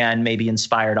and maybe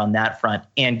inspired on that front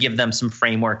and give them some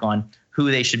framework on who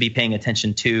they should be paying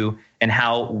attention to and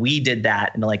how we did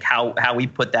that and like how we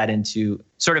put that into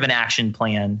sort of an action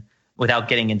plan without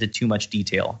getting into too much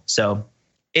detail. So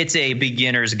it's a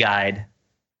beginner's guide.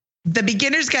 The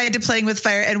beginner's guide to playing with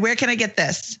fire. And where can I get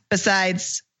this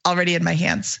besides already in my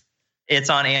hands? It's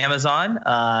on Amazon.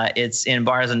 It's in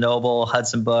Barnes & Noble,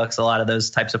 Hudson Books, a lot of those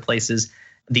types of places.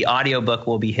 The audiobook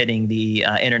will be hitting the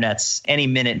internets any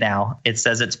minute now. It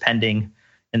says it's pending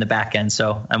in the back end,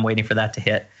 so I'm waiting for that to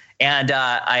hit. And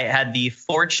I had the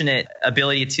fortunate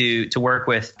ability to work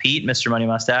with Pete, Mr. Money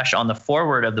Mustache, on the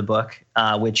foreword of the book,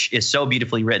 which is so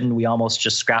beautifully written. We almost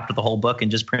just scrapped the whole book and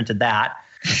just printed that.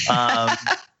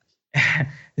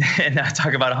 And I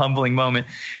talk about a humbling moment.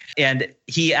 And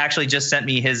he actually just sent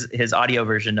me his audio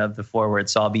version of the foreword.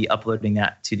 So I'll be uploading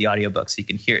that to the audiobook so you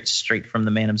can hear it straight from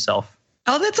the man himself.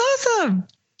 Oh, that's awesome.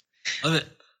 Love it.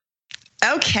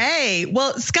 Okay.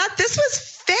 Well, Scott, this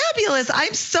was fabulous.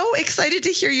 I'm so excited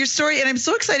to hear your story, and I'm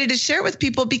so excited to share it with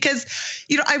people because,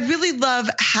 I really love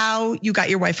how you got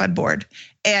your wife on board,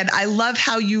 and I love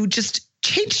how you just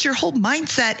changed your whole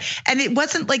mindset, and it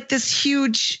wasn't like this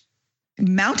huge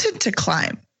mountain to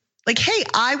climb. Like, hey,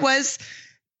 I was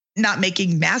not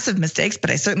making massive mistakes,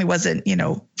 but I certainly wasn't,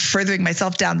 furthering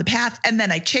myself down the path. And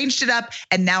then I changed it up,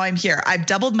 and now I'm here. I've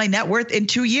doubled my net worth in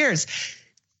 2 years.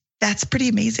 That's pretty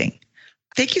amazing.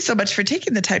 Thank you so much for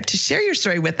taking the time to share your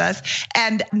story with us.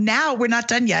 And now we're not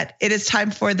done yet. It is time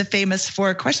for the famous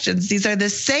 4 questions. These are the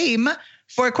same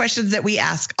 4 questions that we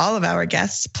ask all of our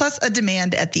guests, plus a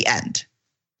demand at the end.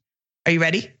 Are you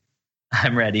ready?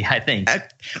 I'm ready, I think.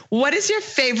 What is your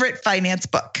favorite finance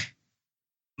book?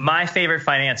 My favorite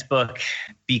finance book,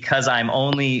 because I'm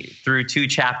only through 2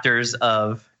 chapters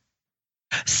of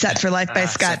Set for Life by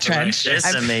Scott Trench.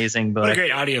 It's an amazing book. What a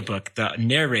great audiobook. The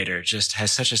narrator just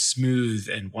has such a smooth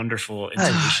and wonderful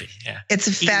intonation. Yeah. It's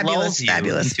a fabulous into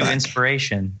book.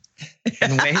 Inspiration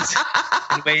in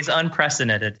ways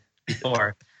unprecedented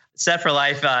before. Set for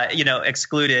Life,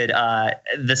 excluded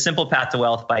The Simple Path to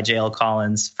Wealth by J.L.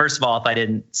 Collins. First of all, if I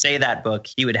didn't say that book,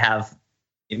 he would have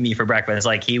me for breakfast.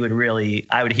 Like I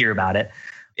would hear about it.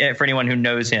 For anyone who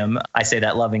knows him, I say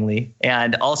that lovingly.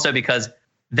 And also because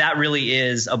that really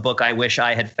is a book I wish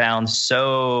I had found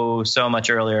so much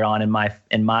earlier on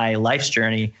in my life's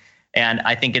journey. And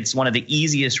I think it's one of the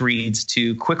easiest reads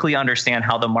to quickly understand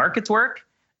how the markets work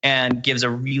and gives a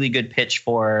really good pitch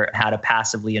for how to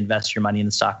passively invest your money in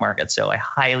the stock market. So I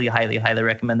highly, highly, highly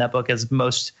recommend that book, as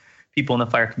most people in the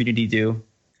FIRE community do.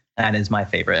 That is my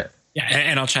favorite. Yeah,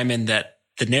 and I'll chime in that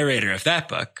the narrator of that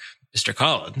book, Mr.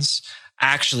 Collins,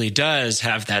 actually does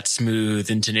have that smooth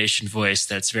intonation voice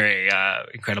that's very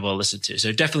incredible to listen to.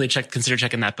 So definitely consider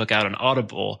checking that book out on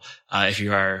Audible if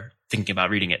you are thinking about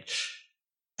reading it.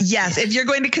 Yes, if you're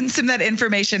going to consume that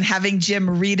information, having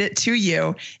Jim read it to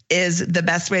you is the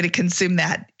best way to consume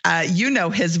that. You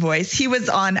know his voice. He was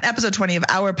on episode 20 of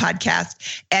our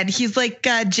podcast, and he's like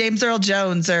James Earl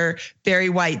Jones or Barry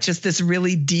White, just this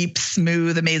really deep,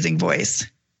 smooth, amazing voice.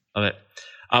 Love it.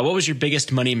 What was your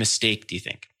biggest money mistake, do you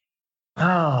think?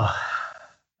 Oh,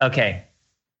 okay.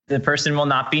 The person will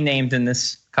not be named in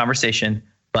this conversation,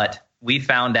 but we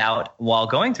found out while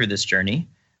going through this journey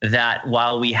that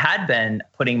while we had been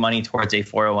putting money towards a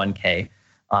 401k,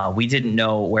 we didn't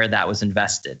know where that was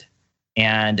invested.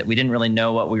 And we didn't really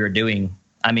know what we were doing.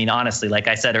 I mean, honestly, like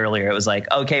I said earlier, it was like,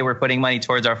 okay, we're putting money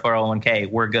towards our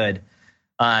 401k. We're good.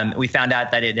 We found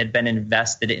out that it had been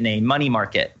invested in a money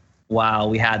market while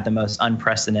we had the most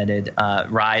unprecedented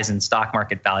rise in stock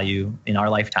market value in our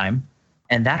lifetime.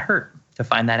 And that hurt to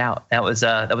find that out. That was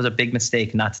a big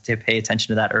mistake not to pay attention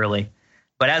to that early.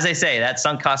 But as I say, that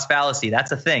sunk cost fallacy,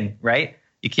 that's a thing, right?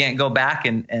 You can't go back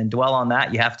and dwell on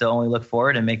that. You have to only look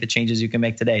forward and make the changes you can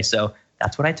make today. So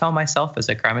that's what I tell myself as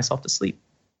I cry myself to sleep.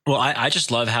 Well, I just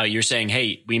love how you're saying,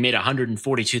 hey, we made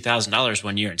 $142,000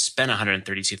 one year and spent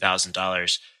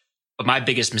 $132,000. But my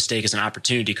biggest mistake is an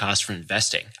opportunity cost for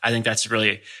investing. I think that's a really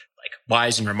like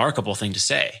wise and remarkable thing to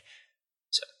say.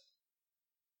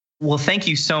 Well, thank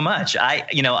you so much. I'm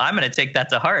going to take that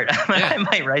to heart. I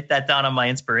might write that down on my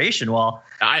inspiration wall.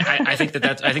 I think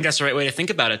that's the right way to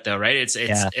think about it, though, right?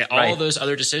 All those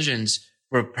other decisions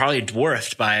were probably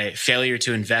dwarfed by failure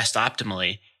to invest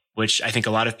optimally, which I think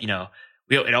a lot of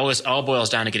it always all boils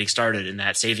down to getting started in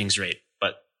that savings rate,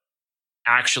 but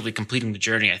actually completing the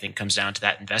journey, I think, comes down to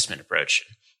that investment approach.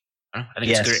 I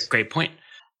think it's a great point.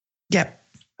 Yep.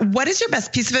 What is your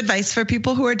best piece of advice for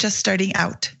people who are just starting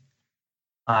out?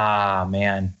 Ah,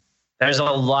 man, there's a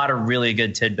lot of really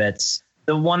good tidbits.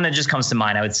 The one that just comes to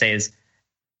mind, I would say, is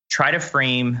try to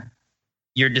frame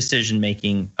your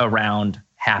decision-making around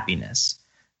happiness.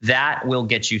 That will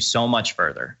get you so much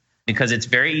further because it's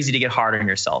very easy to get hard on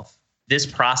yourself. This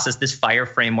process, this FIRE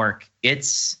framework,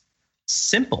 it's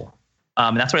simple.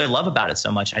 And that's what I love about it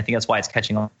so much. I think that's why it's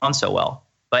catching on so well,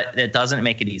 but it doesn't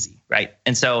make it easy, right?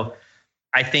 And so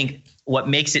I think what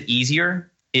makes it easier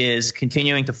is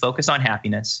continuing to focus on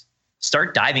happiness,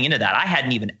 start diving into that. I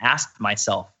hadn't even asked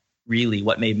myself really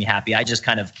what made me happy. I just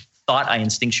kind of thought I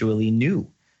instinctually knew.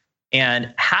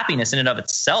 And happiness in and of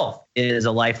itself is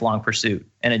a lifelong pursuit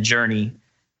and a journey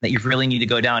that you really need to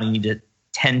go down and you need to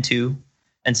tend to.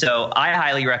 And so I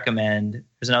highly recommend,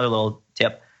 there's another little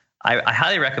tip. I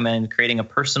highly recommend creating a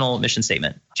personal mission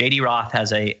statement. JD Roth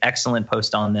has an excellent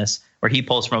post on this where he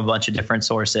pulls from a bunch of different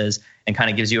sources and kind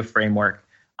of gives you a framework.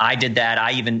 I did that.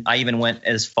 I even went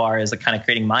as far as kind of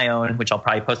creating my own, which I'll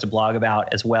probably post a blog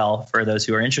about as well for those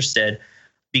who are interested.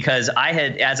 Because I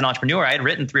had, as an entrepreneur, I had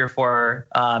written 3 or 4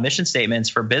 mission statements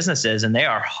for businesses, and they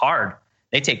are hard.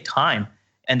 They take time,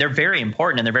 and they're very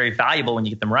important, and they're very valuable when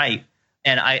you get them right.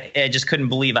 And I just couldn't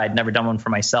believe I'd never done one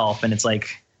for myself. And it's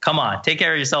like, come on, take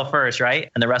care of yourself first, right?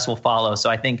 And the rest will follow.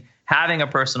 So I think having a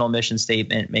personal mission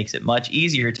statement makes it much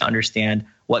easier to understand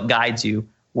what guides you,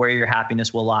 where your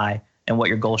happiness will lie, and what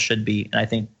your goal should be. And I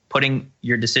think putting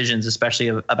your decisions, especially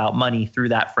about money, through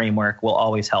that framework will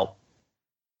always help.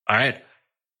 All right.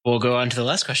 We'll go on to the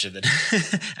last question then.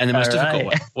 And the most difficult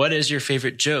one. What is your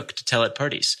favorite joke to tell at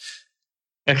parties?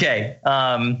 Okay.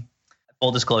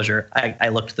 Full disclosure, I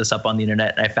looked this up on the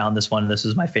internet and I found this one. This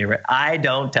was my favorite. I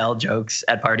don't tell jokes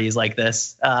at parties like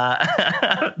this.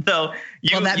 Though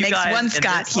that makes one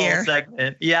Scott here.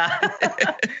 Segment, yeah.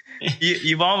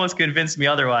 You've almost convinced me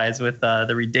otherwise with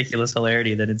the ridiculous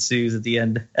hilarity that ensues at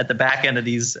the back end of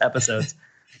these episodes.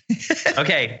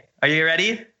 Okay. Are you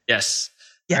ready? Yes.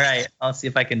 All right. I'll see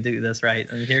if I can do this right.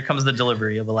 And here comes the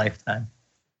delivery of a lifetime.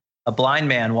 A blind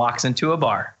man walks into a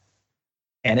bar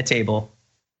and a table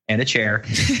and a chair.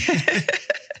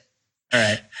 All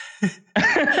right.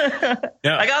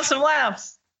 No. I got some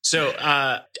laughs. So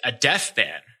a deaf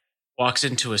man walks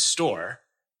into a store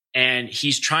and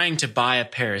he's trying to buy a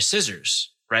pair of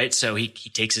scissors, right? So he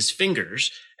takes his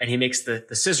fingers and he makes the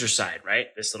scissor side,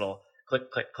 right? This little click,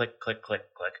 click, click, click,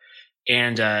 click, click.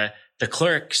 And the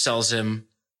clerk sells him,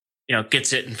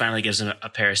 gets it and finally gives him a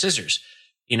pair of scissors,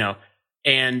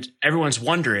 and everyone's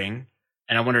wondering,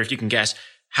 and I wonder if you can guess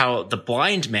how the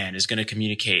blind man is going to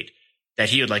communicate that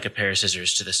he would like a pair of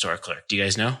scissors to the store clerk. Do you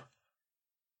guys know?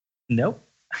 Nope.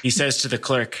 He says to the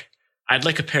clerk, "I'd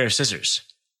like a pair of scissors."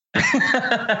 You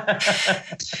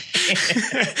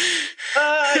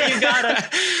got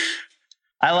it.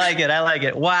 I like it.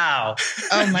 Wow.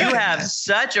 Oh my You goodness. have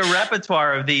such a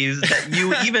repertoire of these that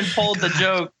you even pulled the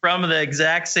joke from the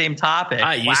exact same topic.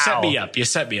 You set me up.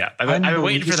 I've been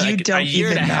waiting for You that don't a year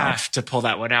and a even know. half to pull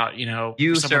that one out. You know,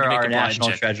 You, for someone sir, to make are a a blind national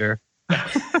check. treasure.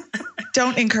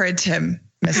 Don't encourage him,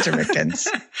 Mr. Rickens.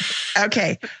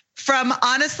 Okay. From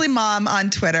Honestly Mom on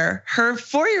Twitter, her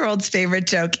 4-year-old's favorite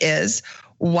joke is,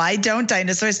 why don't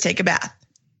dinosaurs take a bath?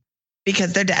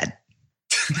 Because they're dead.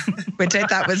 Which I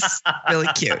thought was really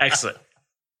cute. Excellent.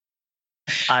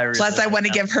 Plus, I want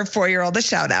to give her 4-year-old a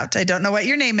shout out. I don't know what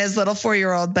your name is, little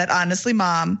 4-year-old, but honestly,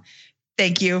 Mom,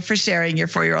 thank you for sharing your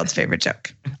 4-year-old's favorite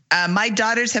joke. My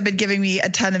daughters have been giving me a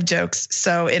ton of jokes.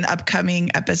 So in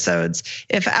upcoming episodes,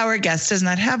 if our guest does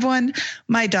not have one,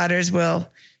 my daughters will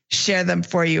share them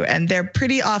for you. And they're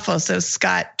pretty awful. So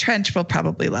Scott Trench will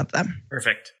probably love them.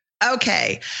 Perfect.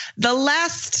 Okay. The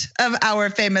last of our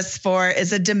famous 4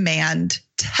 is a demand.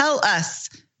 Tell us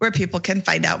where people can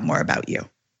find out more about you.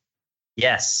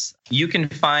 Yes. You can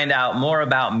find out more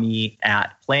about me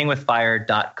at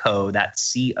playingwithfire.co.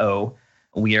 That's CO.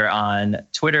 We are on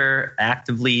Twitter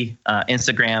actively,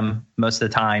 Instagram most of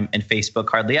the time, and Facebook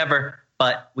hardly ever.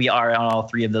 But we are on all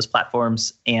 3 of those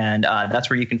platforms. And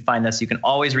that's where you can find us. You can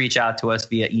always reach out to us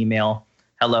via email,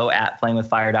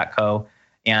 hello@playingwithfire.co.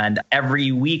 And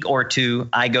every week or 2,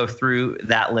 I go through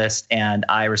that list and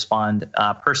I respond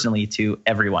personally to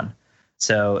everyone.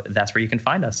 So that's where you can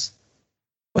find us.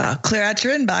 Well, clear out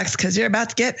your inbox because you're about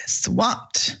to get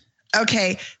swamped.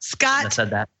 Okay, Scott. I said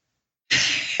that.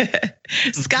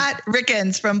 Scott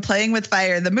Rickens from Playing with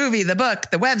Fire, the movie, the book,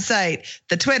 the website,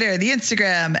 the Twitter, the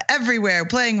Instagram, everywhere,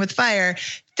 Playing with Fire.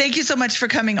 Thank you so much for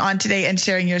coming on today and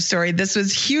sharing your story. This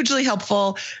was hugely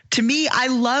helpful to me. I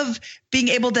love being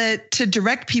able to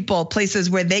direct people places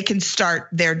where they can start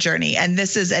their journey. And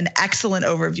this is an excellent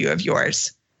overview of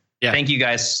yours. Yeah. Thank you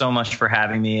guys so much for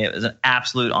having me. It was an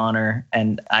absolute honor.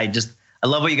 And I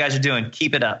love what you guys are doing.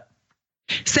 Keep it up.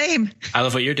 Same. I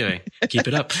love what you're doing. Keep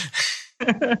it up.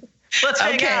 Let's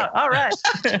hang out. All right.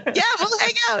 Yeah, we'll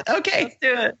hang out. Okay. Let's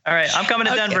do it. All right. I'm coming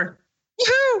to Denver.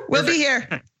 Woohoo! We'll be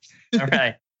here. All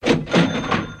right.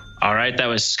 All right. That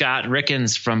was Scott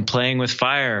Rickens from Playing with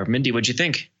Fire. Mindy, what'd you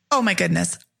think? Oh my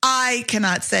goodness. I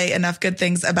cannot say enough good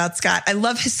things about Scott. I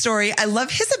love his story. I love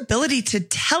his ability to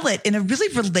tell it in a really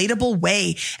relatable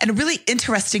way and a really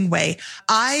interesting way.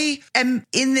 I am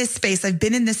in this space. I've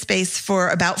been in this space for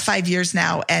about 5 years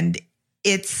now. And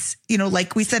it's,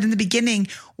 like we said in the beginning,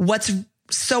 what's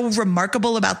so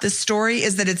remarkable about this story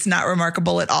is that it's not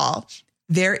remarkable at all.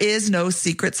 There is no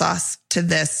secret sauce to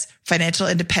this financial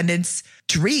independence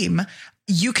dream.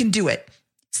 You can do it.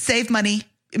 Save money,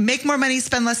 make more money,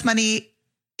 spend less money,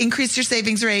 increase your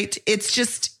savings rate. It's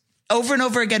just over and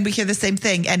over again, we hear the same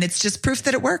thing, and it's just proof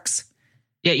that it works.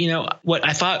 Yeah. What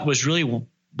I thought was really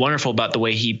wonderful about the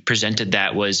way he presented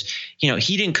that was,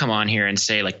 he didn't come on here and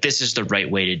say like, this is the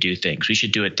right way to do things. We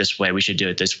should do it this way. We should do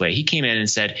it this way. He came in and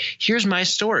said, here's my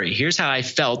story. Here's how I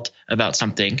felt about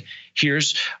something.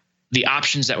 Here's the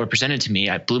options that were presented to me.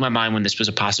 I blew my mind when this was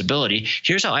a possibility.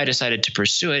 Here's how I decided to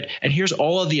pursue it. And here's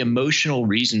all of the emotional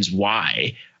reasons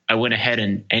why I went ahead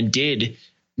and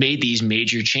made these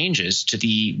major changes to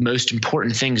the most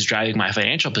important things driving my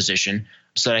financial position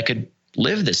so that I could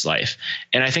live this life.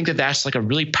 And I think that that's like a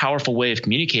really powerful way of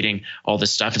communicating all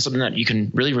this stuff and something that you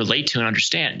can really relate to and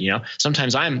understand.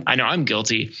 Sometimes I know I'm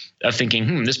guilty of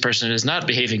thinking, this person is not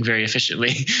behaving very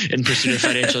efficiently in pursuit of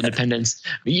financial independence.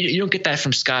 You don't get that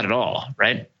from Scott at all,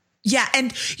 right? Yeah.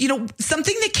 And,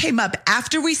 something that came up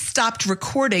after we stopped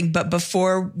recording, but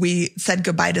before we said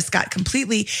goodbye to Scott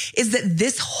completely, is that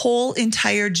this whole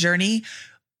entire journey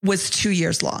was 2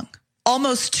 years long.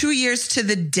 Almost 2 years to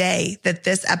the day that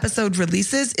this episode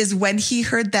releases is when he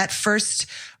heard that first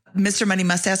Mr. Money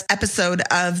Mustache episode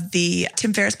of the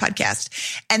Tim Ferriss podcast.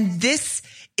 And this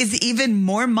is even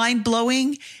more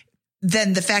mind-blowing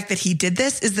than the fact that he did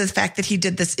this, is the fact that he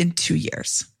did this in 2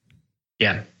 years.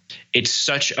 Yeah. It's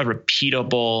such a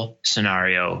repeatable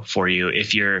scenario for you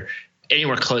if you're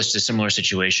anywhere close to a similar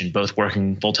situation, both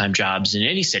working full-time jobs in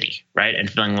any city, right? And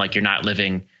feeling like you're not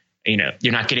living,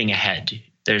 you're not getting ahead.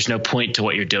 There's no point to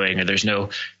what you're doing, or there's no,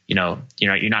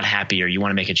 you're not happy, or you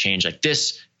want to make a change like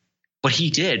this. What he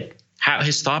did, how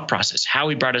his thought process, how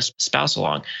he brought his spouse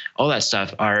along, all that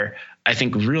stuff are, I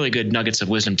think, really good nuggets of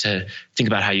wisdom to think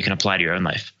about how you can apply to your own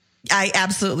life. I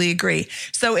absolutely agree.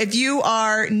 So if you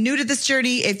are new to this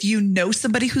journey, if you know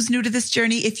somebody who's new to this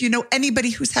journey, if you know anybody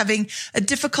who's having a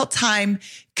difficult time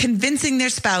convincing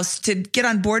their spouse to get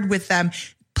on board with them,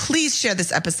 please share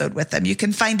this episode with them. You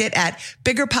can find it at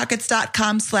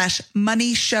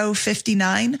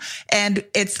biggerpockets.com/moneyshow59. And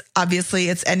it's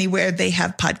anywhere they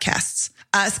have podcasts.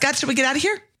 Scott, should we get out of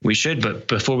here? We should, but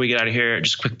before we get out of here,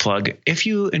 just a quick plug. If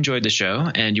you enjoyed the show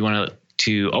and you want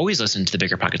to always listen to the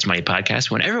Bigger Pockets Money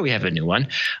podcast whenever we have a new one,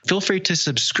 feel free to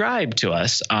subscribe to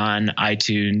us on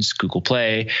iTunes, Google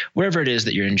Play, wherever it is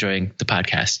that you're enjoying the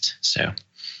podcast. So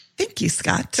thank you,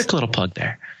 Scott. Quick little plug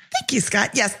there. Thank you,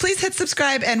 Scott. Yes, please hit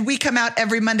subscribe, and we come out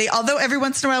every Monday, although every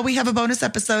once in a while we have a bonus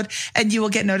episode, and you will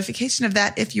get notification of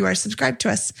that if you are subscribed to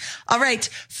us. All right.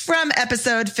 From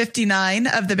episode 59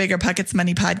 of the Bigger Pockets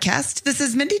Money podcast, this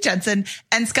is Mindy Jensen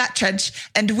and Scott Trench,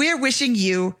 and we're wishing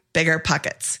you bigger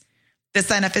pockets. The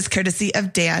sign-up is courtesy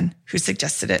of Dan, who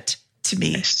suggested it to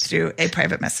me through a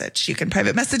private message. You can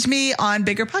private message me on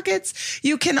Bigger Pockets.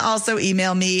 You can also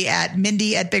email me at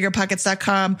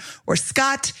mindy@biggerpockets.com or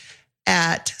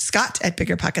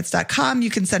scott@biggerpockets.com. You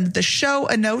can send the show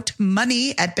a note,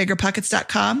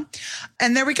 money@biggerpockets.com.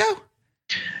 And there we go.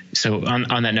 So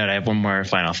on that note, I have one more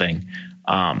final thing.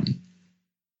 One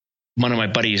of my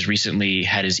buddies recently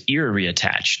had his ear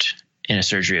reattached in a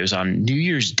surgery. It was on New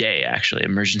Year's Day, actually,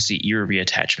 emergency ear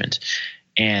reattachment.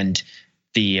 And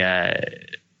I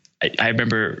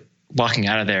remember walking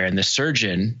out of there, and the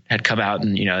surgeon had come out,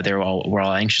 and we're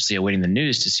all anxiously awaiting the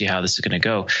news to see how this is going to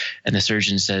go. And the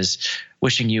surgeon says,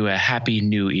 "Wishing you a happy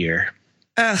new ear."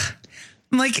 Ugh.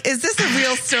 I'm like, is this a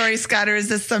real story, Scott, or is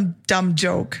this some dumb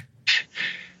joke?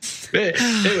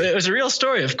 It was a real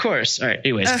story, of course. All right.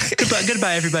 Anyways,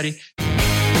 goodbye, everybody.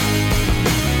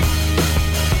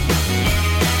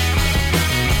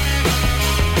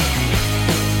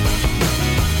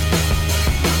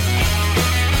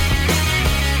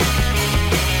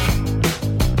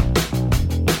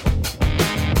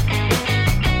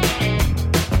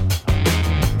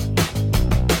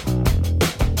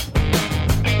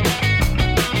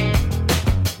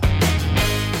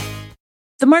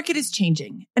 The market is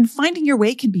changing, and finding your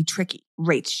way can be tricky.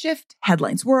 Rates shift,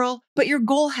 headlines whirl, but your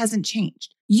goal hasn't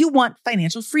changed. You want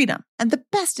financial freedom, and the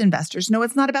best investors know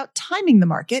it's not about timing the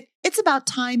market, it's about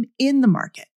time in the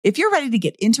market. If you're ready to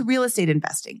get into real estate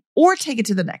investing or take it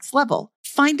to the next level,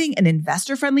 finding an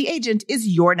investor-friendly agent is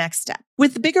your next step.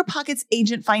 With the Bigger Pockets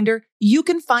Agent Finder, you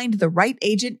can find the right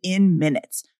agent in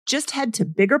minutes. Just head to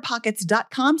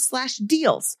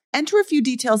biggerpockets.com/deals. Enter a few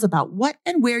details about what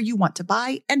and where you want to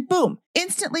buy, and boom,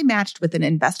 instantly matched with an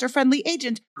investor-friendly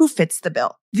agent who fits the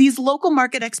bill. These local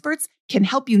market experts can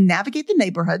help you navigate the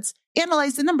neighborhoods,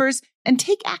 analyze the numbers, and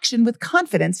take action with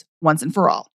confidence once and for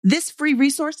all. This free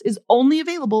resource is only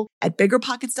available at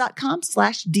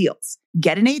biggerpockets.com/deals.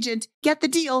 Get an agent, get the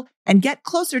deal, and get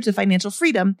closer to financial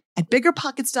freedom at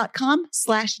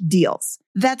biggerpockets.com/deals.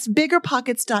 That's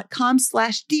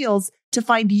biggerpockets.com/deals to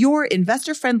find your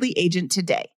investor-friendly agent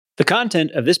today. The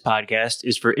content of this podcast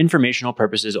is for informational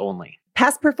purposes only.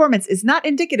 Past performance is not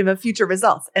indicative of future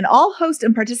results, and all host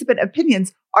and participant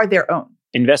opinions are their own.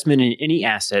 Investment in any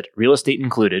asset, real estate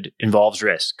included, involves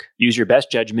risk. Use your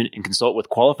best judgment and consult with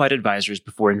qualified advisors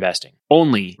before investing.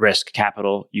 Only risk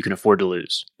capital you can afford to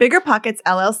lose. Bigger Pockets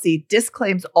LLC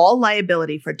disclaims all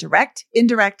liability for direct,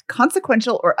 indirect,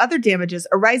 consequential, or other damages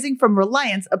arising from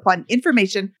reliance upon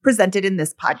information presented in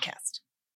this podcast.